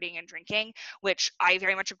around like partying and drinking, which I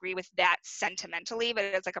very much agree with that sentimentally, but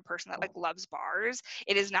as like a person that like loves bars,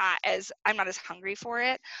 I'm not as hungry for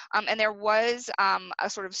it. And there was a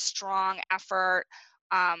sort of strong effort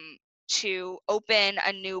to open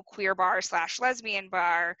a new queer bar / lesbian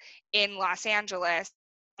bar in Los Angeles,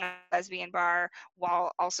 lesbian bar,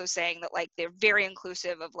 while also saying that like they're very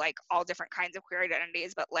inclusive of like all different kinds of queer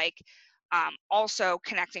identities, but like also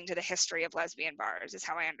connecting to the history of lesbian bars is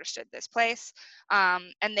how I understood this place.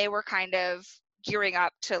 And they were kind of gearing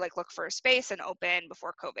up to like look for a space and open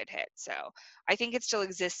before COVID hit. So I think it still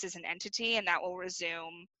exists as an entity, and that will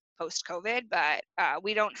resume post COVID, but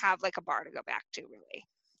we don't have like a bar to go back to really.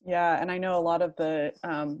 Yeah, and I know a lot of the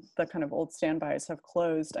kind of old standbys have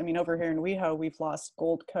closed. I mean, over here in WeHo, we've lost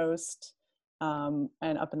Gold Coast, and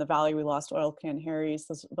up in the valley, we lost Oil Can Harry's.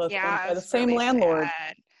 Those both owned by the It's same really landlord.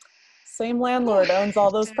 sad. Same Whew, landlord owns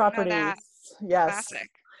all those didn't know properties. that. Yes. Classic.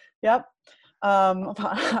 Yep.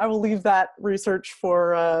 I will leave that research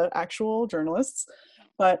for actual journalists.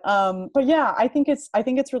 But yeah, I think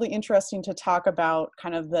it's really interesting to talk about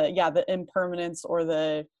kind of the impermanence or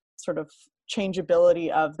the sort of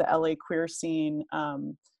changeability of the LA queer scene,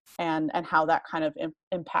 and how that kind of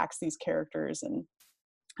impacts these characters and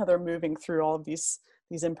how they're moving through all of these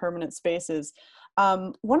impermanent spaces.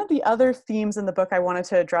 One of the other themes in the book I wanted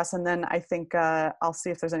to address, and then I think I'll see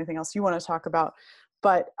if there's anything else you want to talk about,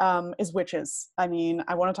 but is witches. I mean,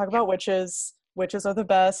 I want to talk about witches. Witches are the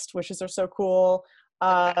best. Witches are so cool.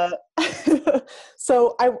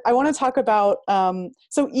 So I want to talk about,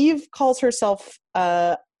 so Eve calls herself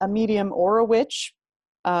a medium or a witch.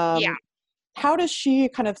 How does she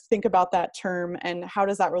kind of think about that term, and how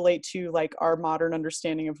does that relate to like our modern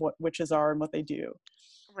understanding of what witches are and what they do?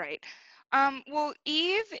 Right. Well,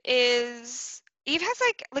 Eve has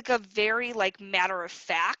like a very like matter of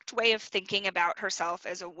fact way of thinking about herself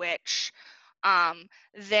as a witch,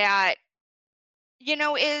 that you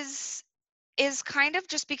know is kind of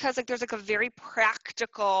just because like there's like a very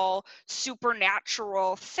practical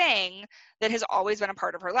supernatural thing that has always been a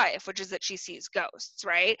part of her life, which is that she sees ghosts,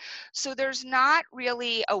 right? So there's not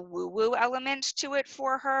really a woo-woo element to it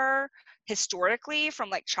for her historically from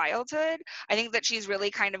like childhood. I think that she's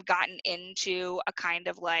really kind of gotten into a kind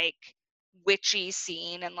of like witchy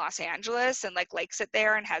scene in Los Angeles and like likes it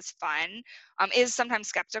there and has fun, is sometimes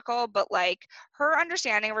skeptical, but like her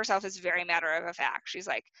understanding of herself is very matter of fact. She's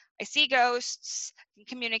like, I see ghosts, can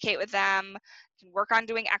communicate with them, can work on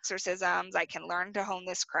doing exorcisms, I can learn to hone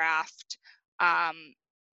this craft.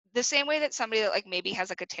 The same way that somebody that like maybe has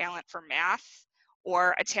like a talent for math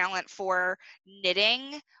or a talent for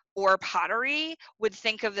knitting or pottery would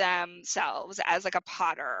think of themselves as like a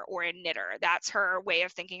potter or a knitter. That's her way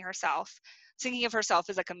of thinking of herself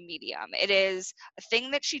as like a medium. It is a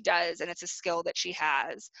thing that she does, and it's a skill that she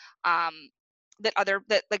has,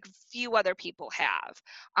 that like few other people have.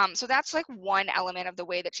 So that's like one element of the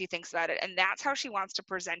way that she thinks about it, and that's how she wants to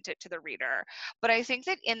present it to the reader. But I think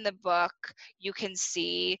that in the book you can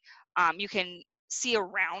see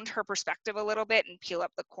around her perspective a little bit and peel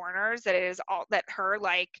up the corners, that it is all that her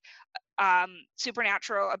like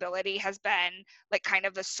supernatural ability has been like kind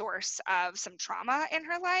of the source of some trauma in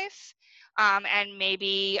her life, and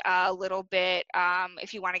maybe a little bit,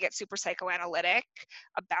 if you want to get super psychoanalytic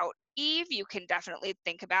about Eve, you can definitely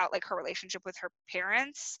think about like her relationship with her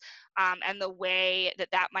parents, and the way that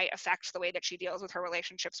that might affect the way that she deals with her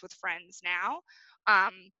relationships with friends now,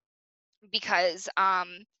 because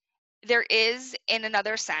there is, in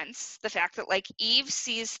another sense, the fact that like Eve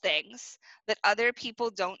sees things that other people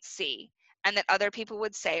don't see and that other people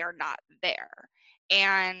would say are not there.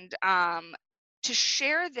 And to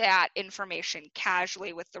share that information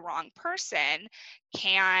casually with the wrong person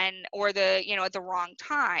or at the wrong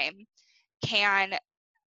time, can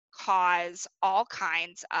cause all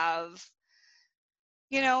kinds of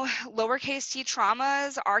lowercase t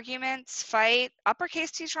traumas, arguments, fight,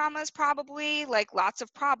 uppercase t traumas, probably, like lots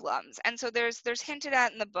of problems. And so there's hinted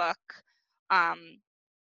at in the book. And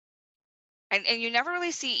you never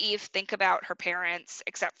really see Eve think about her parents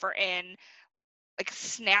except for in like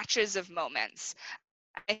snatches of moments.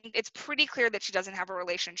 I think it's pretty clear that she doesn't have a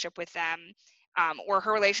relationship with them, or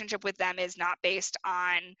her relationship with them is not based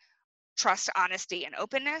on trust, honesty, and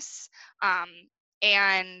openness.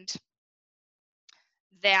 And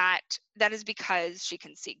that is because she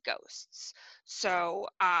can see ghosts. So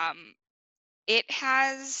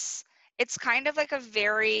it's kind of like a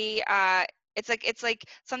very it's like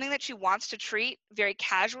something that she wants to treat very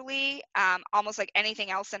casually, almost like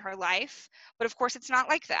anything else in her life, but of course it's not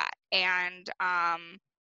like that. And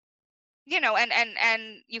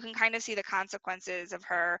and you can kind of see the consequences of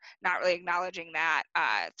her not really acknowledging that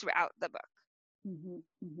throughout the book.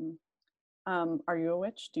 Are you a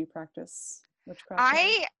witch? Do you practice witchcraft?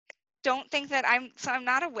 I don't think that I'm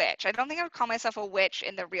not a witch. I don't think I would call myself a witch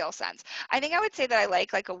in the real sense. I think I would say that I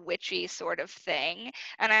like a witchy sort of thing,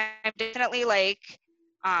 and I'm definitely like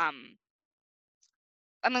I'm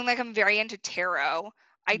very into tarot.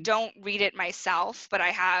 I don't read it myself, but I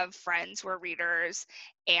have friends who are readers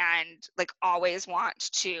and like always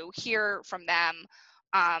want to hear from them.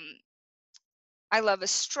 I love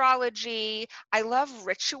astrology. I love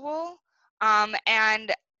ritual,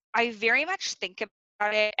 and I very much think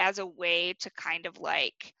about it as a way to kind of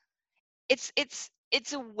like it's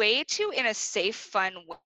a way to, in a safe, fun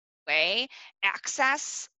way,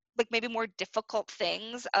 access like maybe more difficult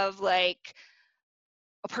things of like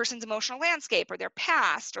a person's emotional landscape or their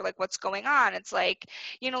past or like what's going on. It's like,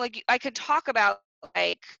 like I could talk about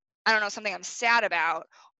like, I don't know, something I'm sad about,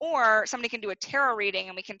 or somebody can do a tarot reading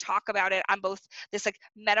and we can talk about it on both this like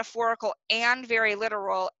metaphorical and very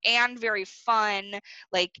literal and very fun,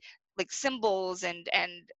 like symbols and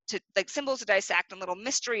to like symbols to dissect and little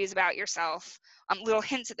mysteries about yourself, little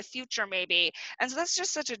hints at the future maybe. And so that's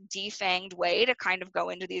just such a defanged way to kind of go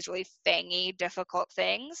into these really fangy, difficult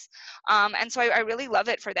things. And so I really love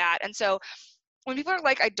it for that. And so when people are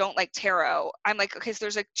like, I don't like tarot, I'm like, okay, so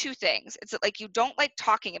there's like two things. It's that like you don't like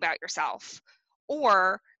talking about yourself,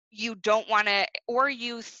 or you don't want to, or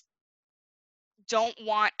you don't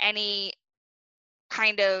want any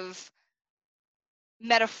kind of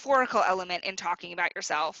metaphorical element in talking about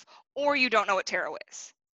yourself, or you don't know what tarot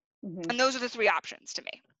is. And those are the three options to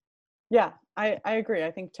me. Yeah, I agree. I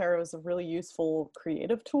think tarot is a really useful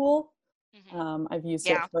creative tool. I've used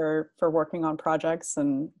it for working on projects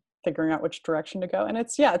and figuring out which direction to go. And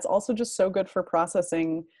it's also just so good for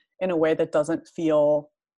processing in a way that doesn't feel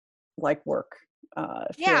like work.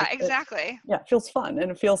 Exactly. It feels fun, and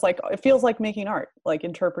it feels like making art, like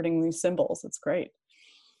interpreting these symbols. It's great.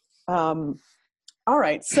 All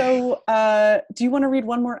right. So do you want to read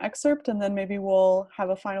one more excerpt and then maybe we'll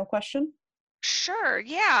have a final question? Sure.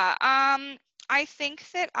 Yeah. I think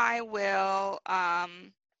that I will.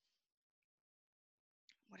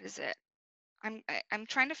 What is it? I'm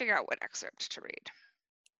trying to figure out what excerpt to read.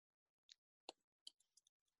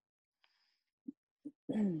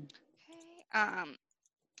 Okay.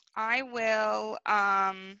 I will.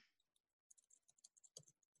 What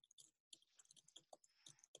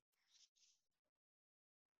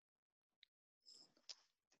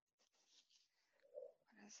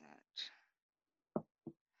is it?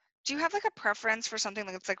 Do you have like a preference for something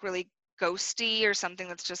that's like really ghosty or something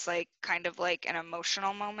that's just like kind of like an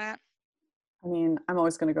emotional moment? I mean, I'm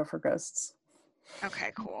always going to go for ghosts.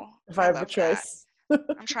 Okay, cool. If I have the choice.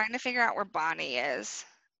 I'm trying to figure out where Bonnie is.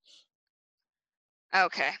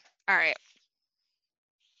 Okay. All right.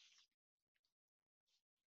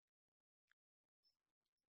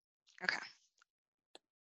 Okay.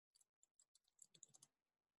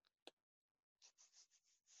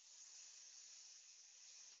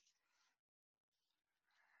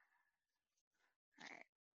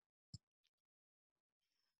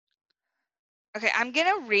 Okay, I'm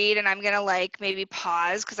gonna read and I'm gonna like maybe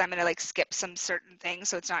pause because I'm gonna like skip some certain things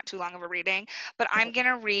so it's not too long of a reading. But I'm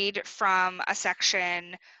gonna read from a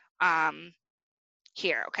section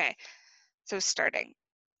here. Okay, so starting.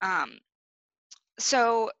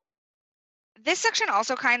 So this section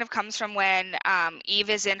also kind of comes from when Eve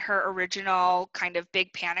is in her original kind of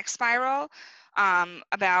big panic spiral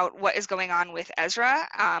about what is going on with Ezra.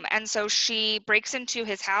 And so she breaks into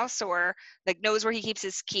his house, or like knows where he keeps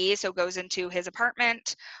his keys, so goes into his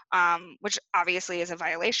apartment, which obviously is a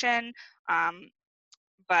violation.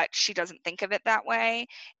 But she doesn't think of it that way.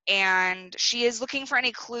 And she is looking for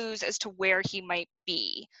any clues as to where he might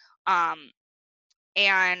be.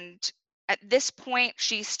 And At this point,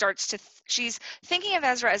 she's thinking of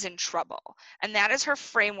Ezra as in trouble. And that is her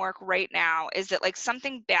framework right now, is that like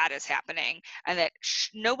something bad is happening and that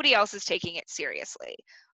nobody else is taking it seriously.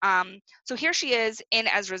 So here she is in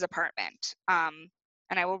Ezra's apartment. And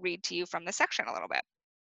I will read to you from the section a little bit.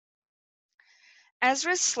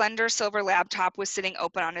 Ezra's slender silver laptop was sitting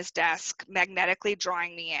open on his desk, magnetically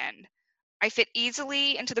drawing me in. I fit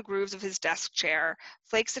easily into the grooves of his desk chair.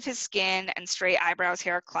 Flakes of his skin and stray eyebrows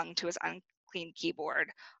hair clung to his unclean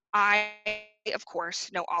keyboard. I, of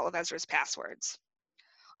course, know all of Ezra's passwords.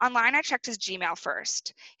 Online, I checked his Gmail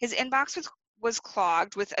first. His inbox was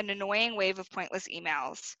clogged with an annoying wave of pointless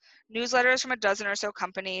emails. Newsletters from a dozen or so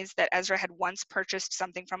companies that Ezra had once purchased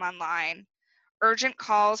something from online. Urgent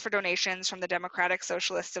calls for donations from the Democratic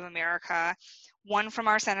Socialists of America, one from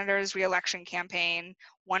our senator's re-election campaign,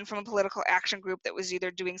 one from a political action group that was either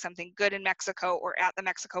doing something good in Mexico or at the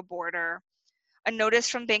Mexico border, a notice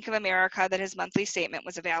from Bank of America that his monthly statement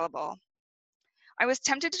was available. I was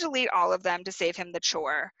tempted to delete all of them to save him the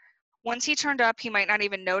chore. Once he turned up, he might not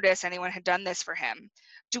even notice anyone had done this for him.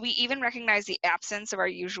 Do we even recognize the absence of our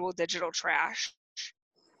usual digital trash?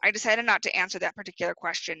 I decided not to answer that particular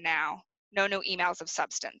question now. No new emails of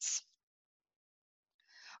substance.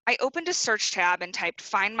 I opened a search tab and typed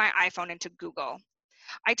 "Find my iPhone" into Google.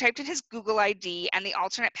 I typed in his Google ID and the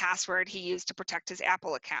alternate password he used to protect his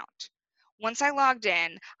Apple account. Once I logged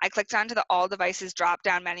in, I clicked onto the All Devices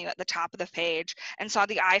drop-down menu at the top of the page and saw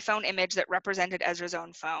the iPhone image that represented Ezra's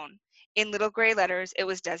own phone. In little gray letters, it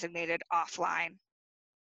was designated offline.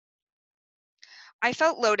 I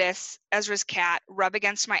felt Lotus, Ezra's cat, rub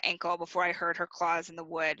against my ankle before I heard her claws in the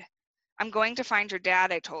wood. "I'm going to find your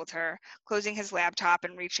dad," I told her, closing his laptop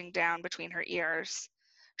and reaching down between her ears.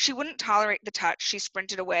 She wouldn't tolerate the touch. She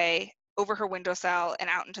sprinted away, over her windowsill and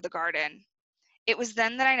out into the garden. It was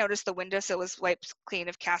then that I noticed the windowsill was wiped clean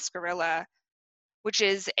of cascarilla, which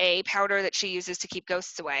is a powder that she uses to keep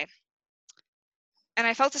ghosts away. And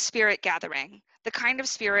I felt a spirit gathering, the kind of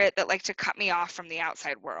spirit that liked to cut me off from the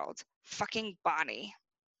outside world. Fucking Bonnie.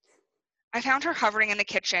 I found her hovering in the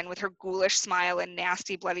kitchen with her ghoulish smile and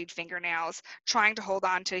nasty bloodied fingernails, trying to hold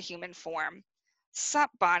on to human form. "Sup,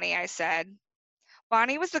 Bonnie," I said.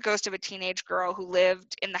 Bonnie was the ghost of a teenage girl who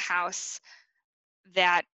lived in the house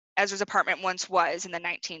that Ezra's apartment once was in the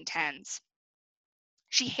 1910s.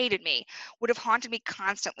 She hated me, would have haunted me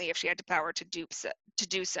constantly if she had the power to do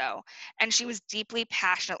so, and she was deeply,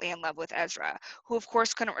 passionately in love with Ezra, who of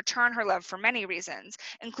course couldn't return her love for many reasons,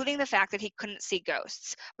 including the fact that he couldn't see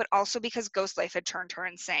ghosts, but also because ghost life had turned her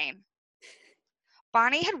insane.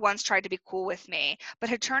 Bonnie had once tried to be cool with me, but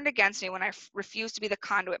had turned against me when I refused to be the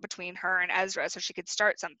conduit between her and Ezra so she could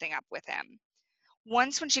start something up with him.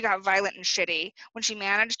 Once when she got violent and shitty, when she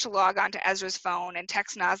managed to log onto Ezra's phone and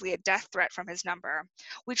text Nosley a death threat from his number,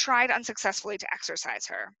 we tried unsuccessfully to exorcise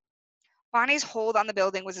her. Bonnie's hold on the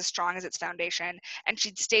building was as strong as its foundation, and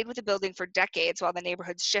she'd stayed with the building for decades while the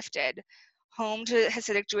neighborhoods shifted. Home to a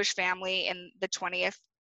Hasidic Jewish family in the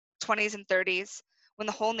 20s and 30s, when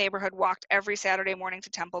the whole neighborhood walked every Saturday morning to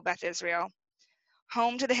Temple Beth Israel.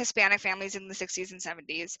 Home to the Hispanic families in the 60s and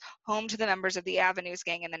 70s. Home to the members of the Avenues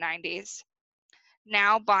gang in the 90s.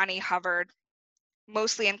 Now Bonnie hovered,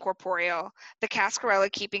 mostly incorporeal, the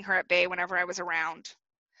cascarilla keeping her at bay whenever I was around.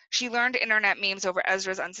 She learned internet memes over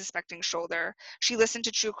Ezra's unsuspecting shoulder. She listened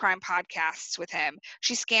to true crime podcasts with him.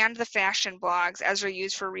 She scanned the fashion blogs Ezra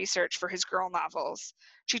used for research for his girl novels.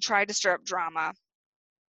 She tried to stir up drama.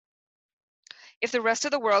 If the rest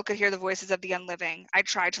of the world could hear the voices of the unliving, I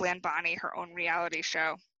tried to land Bonnie her own reality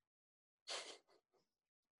show.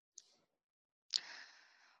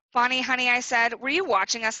 "Bonnie, honey," I said, "were you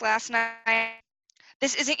watching us last night?"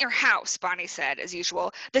 "This isn't your house," Bonnie said, as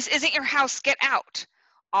usual. "This isn't your house. Get out."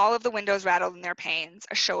 All of the windows rattled in their panes,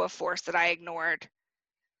 a show of force that I ignored.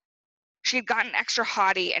 She had gotten extra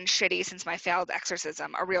haughty and shitty since my failed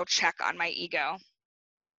exorcism, a real check on my ego.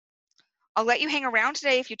 "I'll let you hang around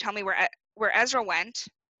today if you tell me where Ezra went."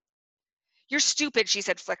 "You're stupid," she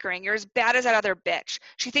said, flickering. "You're as bad as that other bitch.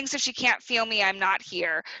 She thinks if she can't feel me, I'm not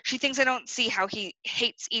here. She thinks I don't see how he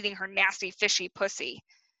hates eating her nasty, fishy pussy."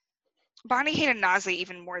 Bonnie hated Nosley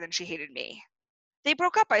even more than she hated me. "They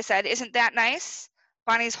broke up," I said. "Isn't that nice?"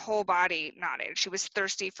 Bonnie's whole body nodded. She was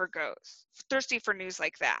thirsty for ghosts, thirsty for news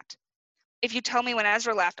like that. "If you tell me when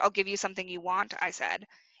Ezra left, I'll give you something you want," I said.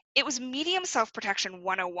 It was medium self-protection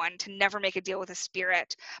 101 to never make a deal with a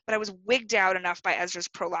spirit, but I was wigged out enough by Ezra's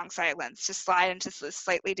prolonged silence to slide into this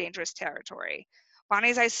slightly dangerous territory.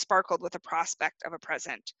 Bonnie's eyes sparkled with the prospect of a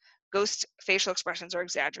present. Ghost facial expressions are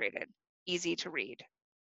exaggerated. Easy to read.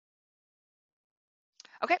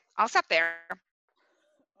 Okay, I'll stop there.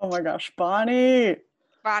 Oh my gosh, Bonnie.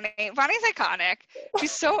 Bonnie's iconic.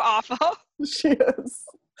 She's so awful. She is.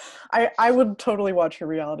 I would totally watch her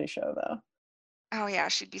reality show though. Oh yeah,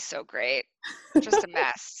 she'd be so great. Just a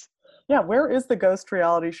mess. Yeah, where is the ghost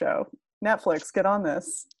reality show? Netflix, get on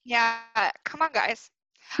this. Yeah, come on, guys.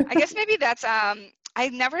 I guess maybe that's I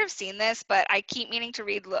never have seen this, but I keep meaning to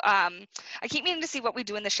read. I keep meaning to see What We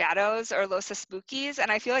Do in the Shadows or Los Spookies,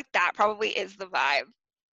 and I feel like that probably is the vibe.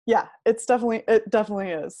 Yeah, it definitely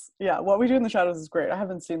is. Yeah, What We Do in the Shadows is great. I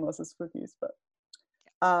haven't seen Los Spookies, but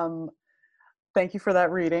thank you for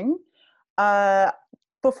that reading.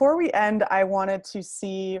 Before we end, I wanted to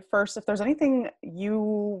see first if there's anything you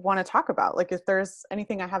want to talk about. Like if there's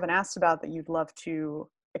anything I haven't asked about that you'd love to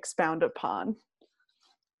expound upon.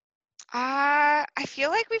 I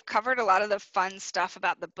feel like we've covered a lot of the fun stuff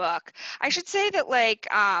about the book. I should say that like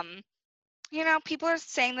you know, people are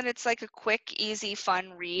saying that it's like a quick, easy,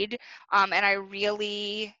 fun read. And I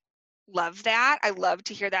really love that. I love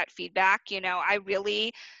to hear that feedback. You know, I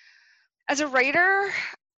really, as a writer,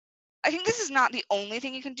 I think this is not the only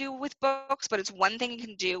thing you can do with books, but it's one thing you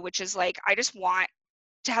can do, which is like, I just want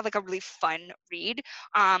to have like a really fun read.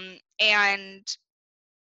 And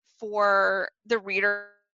for the reader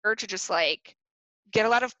to just like get a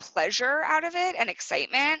lot of pleasure out of it and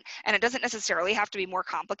excitement, and it doesn't necessarily have to be more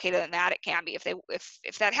complicated than that. It can be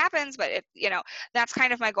if that happens, but it, you know, that's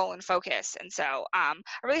kind of my goal and focus. And so I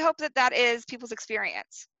really hope that is people's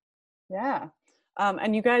experience. Yeah.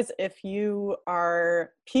 And you guys, if you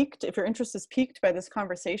are piqued, if your interest is piqued by this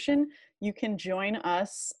conversation, you can join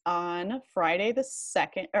us on Friday the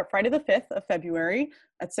 5th of February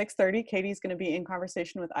at 6:30. Katie's going to be in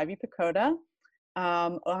conversation with Ivy Pacoda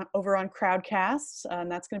over on Crowdcast,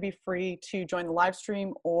 and that's going to be free to join the live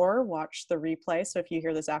stream or watch the replay. So if you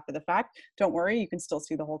hear this after the fact, don't worry, you can still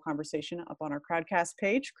see the whole conversation up on our Crowdcast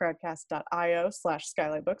page,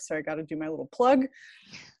 crowdcast.io/skylightbooks. So I got to do my little plug.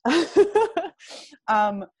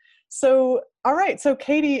 So all right, so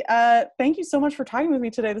Katie, thank you so much for talking with me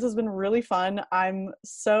today. This has been really fun. I'm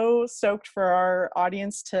so stoked for our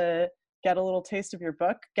audience to get a little taste of your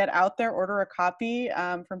book. Get out there, order a copy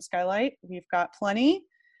from Skylight. We've got plenty.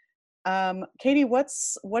 Katie, what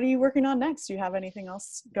are you working on next? Do you have anything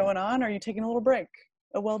else going on? Or are you taking a little break?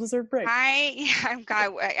 A well-deserved break?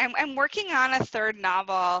 I'm working on a third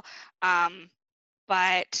novel,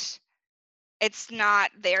 but it's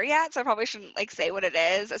not there yet, so I probably shouldn't like say what it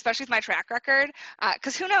is, especially with my track record,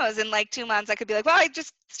 because who knows, in like 2 months I could be like, well, I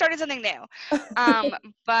just started something new.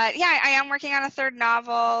 But yeah, I am working on a third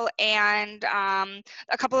novel, and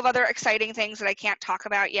a couple of other exciting things that I can't talk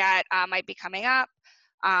about yet might be coming up.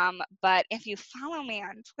 But if you follow me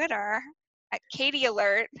on Twitter at Katie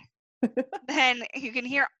Alert, then you can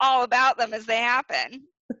hear all about them as they happen.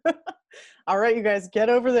 All right, you guys, get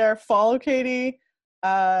over there, follow Katie.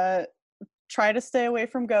 Try to stay away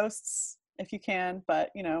from ghosts if you can, but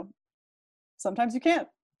you know, sometimes you can't.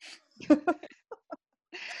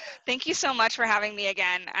 Thank you so much for having me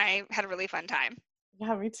again. I had a really fun time.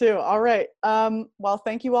 Yeah, me too. All right. Well,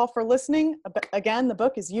 thank you all for listening. Again, the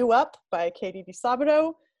book is You Up by Katie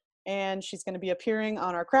DiSabato, and she's going to be appearing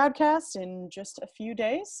on our Crowdcast in just a few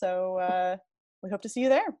days. So we hope to see you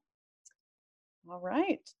there. All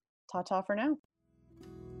right. Ta-ta for now.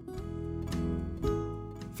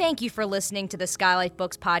 Thank you for listening to the Skylight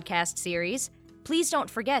Books podcast series. Please don't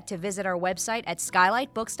forget to visit our website at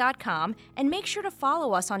skylightbooks.com and make sure to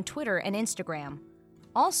follow us on Twitter and Instagram.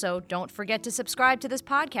 Also, don't forget to subscribe to this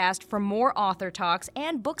podcast for more author talks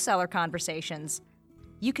and bookseller conversations.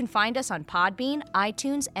 You can find us on Podbean,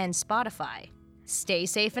 iTunes, and Spotify. Stay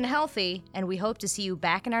safe and healthy, and we hope to see you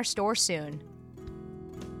back in our store soon.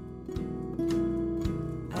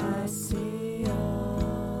 I see